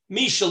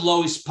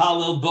 Mishalo is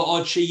palel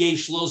ba'od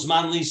sheyesh lo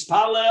zman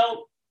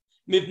lispalel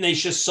mipnei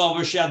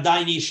shesaver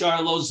she'adayin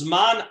yishar lo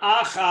zman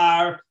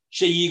achar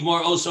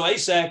sheyigmor oso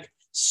esek.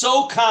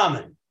 So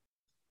common.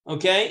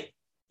 Okay,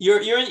 you're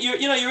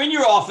in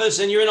your office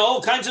and you're in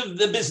all kinds of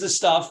the business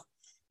stuff,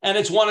 and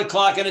it's 1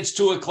 o'clock and it's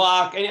 2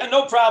 o'clock, and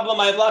no problem.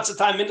 I have lots of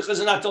time. Mincha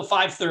is not till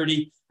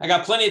 5:30. I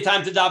got plenty of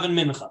time to daven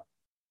mincha.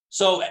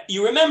 So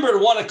you remember at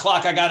 1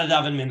 o'clock I got to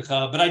daven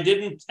mincha, but I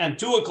didn't. And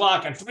 2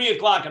 o'clock and 3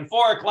 o'clock and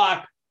 4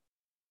 o'clock.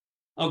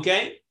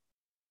 Okay,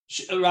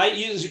 right?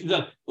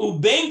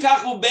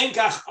 Ubenkach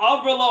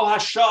avrelo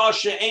hasha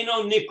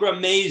she'eno nikra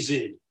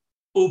mezid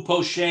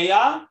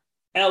uposhea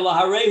el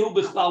harehu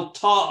bichlal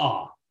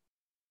ta'a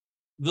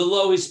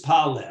v'lo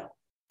hispalel.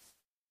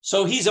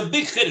 So he's a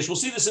big chiddush. We'll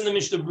see this in the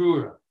Mishnah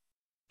Brura.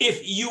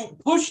 If you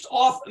pushed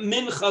off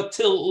mincha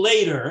till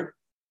later,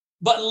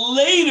 but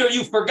later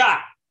you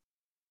forgot,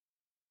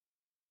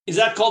 is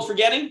that called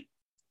forgetting?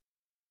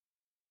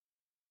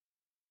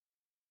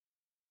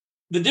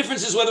 The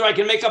difference is whether I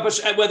can make up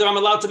whether I'm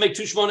allowed to make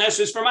two shmon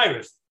esrei for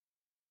Ma'ariv.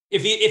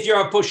 If you're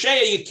a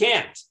posheya, you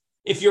can't.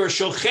 If you're a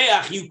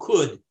shocheach, you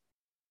could.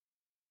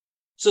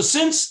 So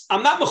since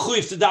I'm not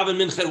mechuyev to daven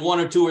mincha at 1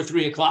 or 2 or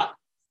 3 o'clock,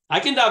 I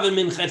can daven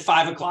mincha at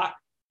 5 o'clock,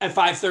 at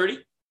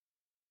 5:30,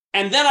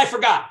 and then I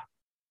forgot.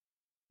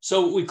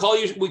 So we're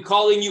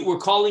calling you a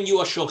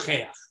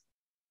shocheach.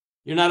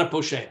 You're not a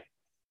posheya.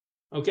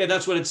 Okay,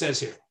 that's what it says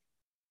here.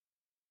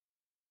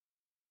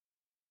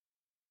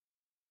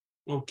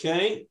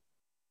 Okay.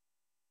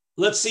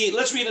 Let's see.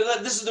 Let's read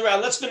it. This is the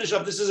round. Let's finish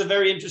up. This is a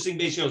very interesting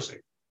Beis Yosef.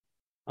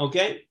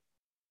 Okay.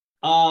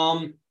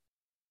 Yeah.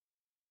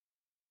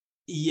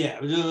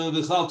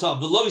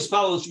 V'lo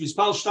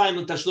yispal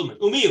shtayim l'tashlumin.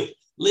 Umiyu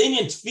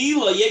le'inyan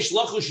tefila yesh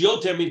lachush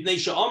yoter mipnei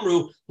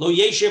she'amru lo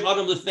yeshev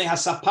adam lifnei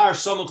hasapar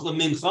samuch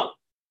lemincha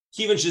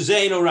kiven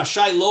shezeino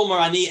rashai lomar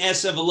ani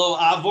esev v'lo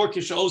avor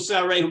kishe'oseh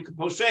arehu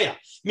k'posheya.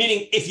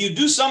 Meaning, if you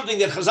do something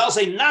that Chazal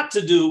say not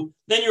to do,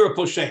 then you're a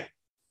posheya.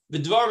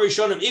 V'dvar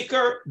rishonim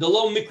ikar the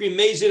lo mikri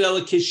mezid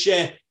el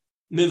kishe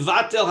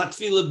mevatel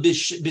hatfila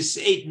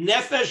b'seit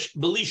nefesh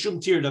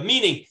b'lishum tirda.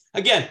 Meaning,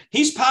 again,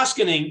 he's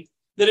paskening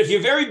that if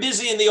you're very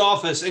busy in the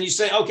office and you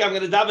say, okay, I'm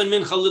going to daven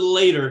mincha a little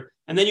later,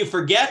 and then you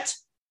forget,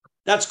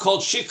 that's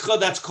called shikha,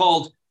 that's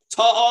called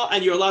ta'a,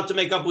 and you're allowed to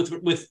make up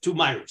with 2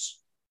 ma'ariv.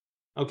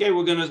 Okay,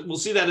 we'll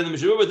see that in the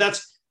Mishnah, but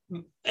that's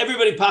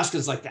everybody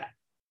paskins like that.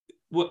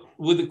 What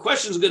the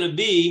question is going to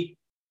be,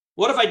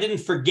 what if I didn't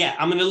forget?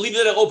 I'm going to leave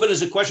it open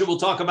as a question. We'll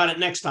talk about it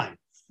next time.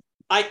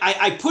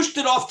 I pushed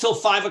it off till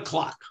 5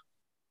 o'clock.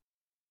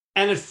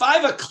 And at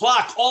 5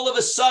 o'clock, all of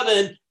a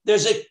sudden,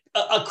 there's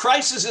a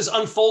crisis is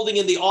unfolding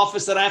in the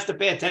office that I have to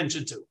pay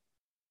attention to.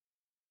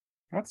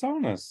 That's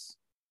honest.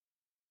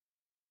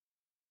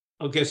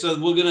 Okay, so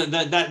we're gonna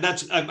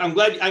that's. I'm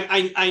glad.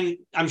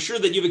 I'm sure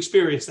that you've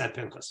experienced that,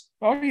 Pinchas.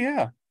 Oh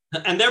yeah.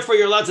 And therefore,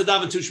 you're allowed to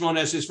daven 2 shmon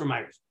esrei for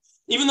Ma'ariv,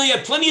 even though you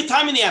had plenty of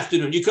time in the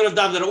afternoon. You could have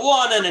davened at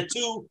 1 and at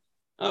 2.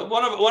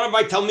 One of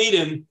my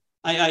talmidim,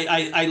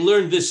 I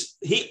learned this.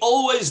 He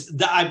always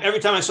every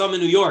time I saw him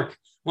in New York,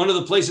 one of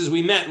the places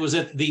we met was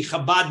at the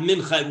Chabad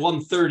Mincha at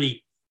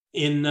 1:30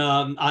 in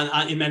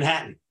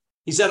Manhattan.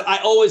 He said, I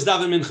always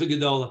daven Mincha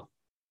Gedola.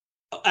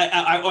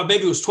 Or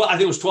maybe it was 12. I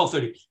think it was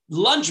 12:30.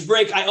 Lunch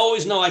break, I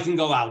always know I can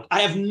go out.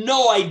 I have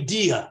no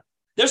idea.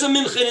 There's a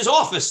mincha in his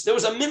office. There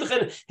was a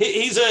mincha.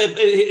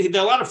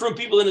 There are a lot of frum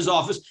people in his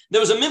office. There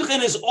was a mincha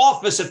in his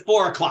office at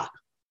 4 o'clock.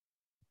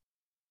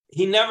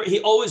 He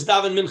always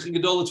daven mincha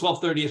gedola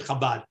 12:30 at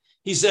Chabad.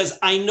 He says,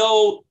 I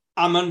know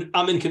I'm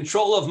in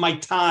control of my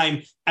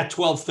time at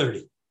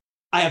 12:30.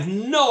 I have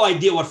no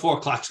idea what 4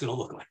 o'clock is going to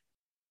look like.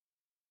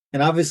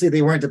 And obviously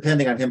they weren't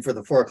depending on him for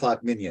the 4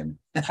 o'clock minion.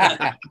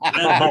 That's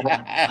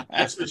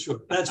for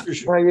sure. That's for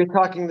sure. Well, you're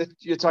talking the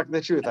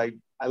truth. I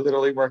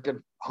literally work at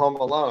home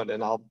alone,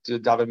 and I'll do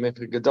David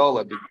Mikra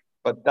Gedola,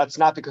 but that's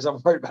not because I'm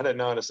worried about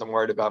an onus. I'm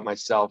worried about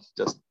myself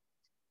just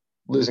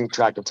losing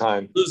track of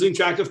time. Losing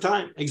track of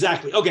time.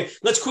 Exactly. Okay,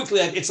 let's quickly.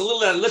 It's a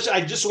little. I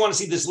just want to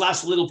see this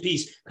last little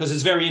piece because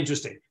it's very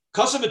interesting.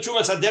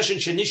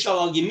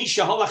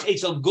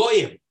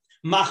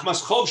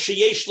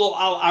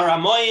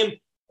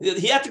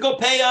 He had to go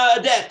pay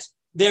a debt.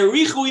 They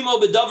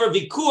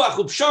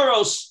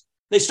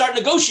start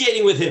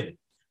negotiating with him.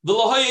 He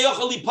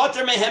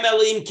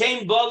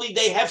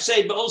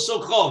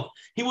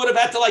would have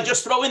had to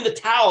just throw in the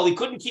towel. He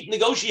couldn't keep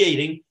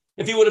negotiating.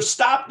 If he would have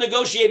stopped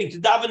negotiating to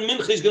daven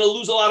mincha, he's going to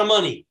lose a lot of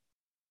money.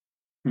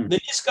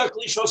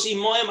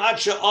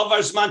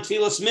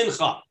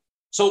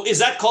 So is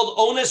that called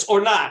onus or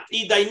not?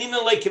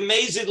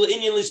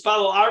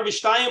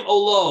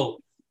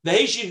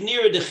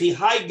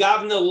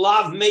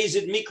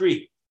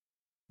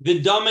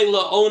 Vidame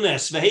la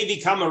ones vehevi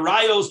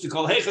kamarayos to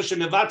kol hecha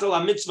shemevatel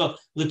hamitzvah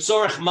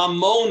litzorech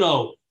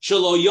mamono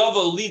shelo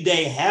yovo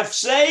lidei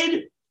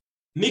hefseid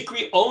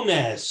mikri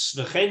ones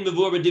v'chein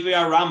mevur b'divrei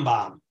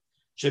Rambam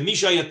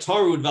shemisha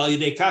yatorud val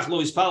yidei kach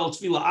lo ispal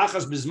tefila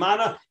achas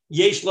bizmana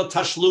yesh la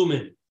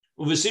tashlumin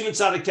uvesimin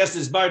tzadik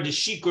testes bar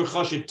deshikur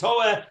choshet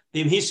toeh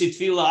dimhisi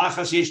tefila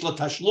achas yesh la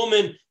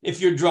tashlumin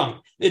if you're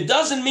drunk. It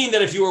doesn't mean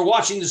that if you were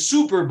watching the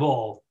Super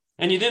Bowl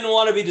and you didn't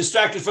want to be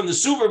distracted from the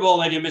Super Bowl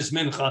that you miss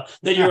mincha,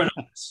 then you're an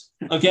onus.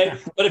 Okay?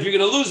 But if you're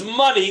going to lose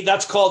money,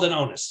 that's called an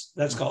onus.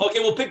 That's called. Okay,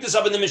 we'll pick this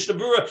up in the Mishnah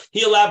Berurah.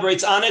 He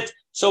elaborates on it.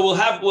 So we'll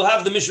have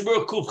the Mishnah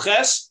Berurah Kuf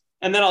Ches,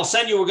 and then I'll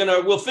send you.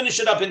 We'll finish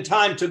it up in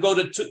time to go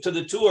to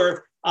the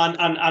tour on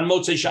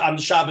Motzei on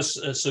the Shabbos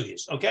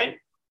Sugyos. Okay?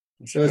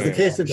 So it's the case of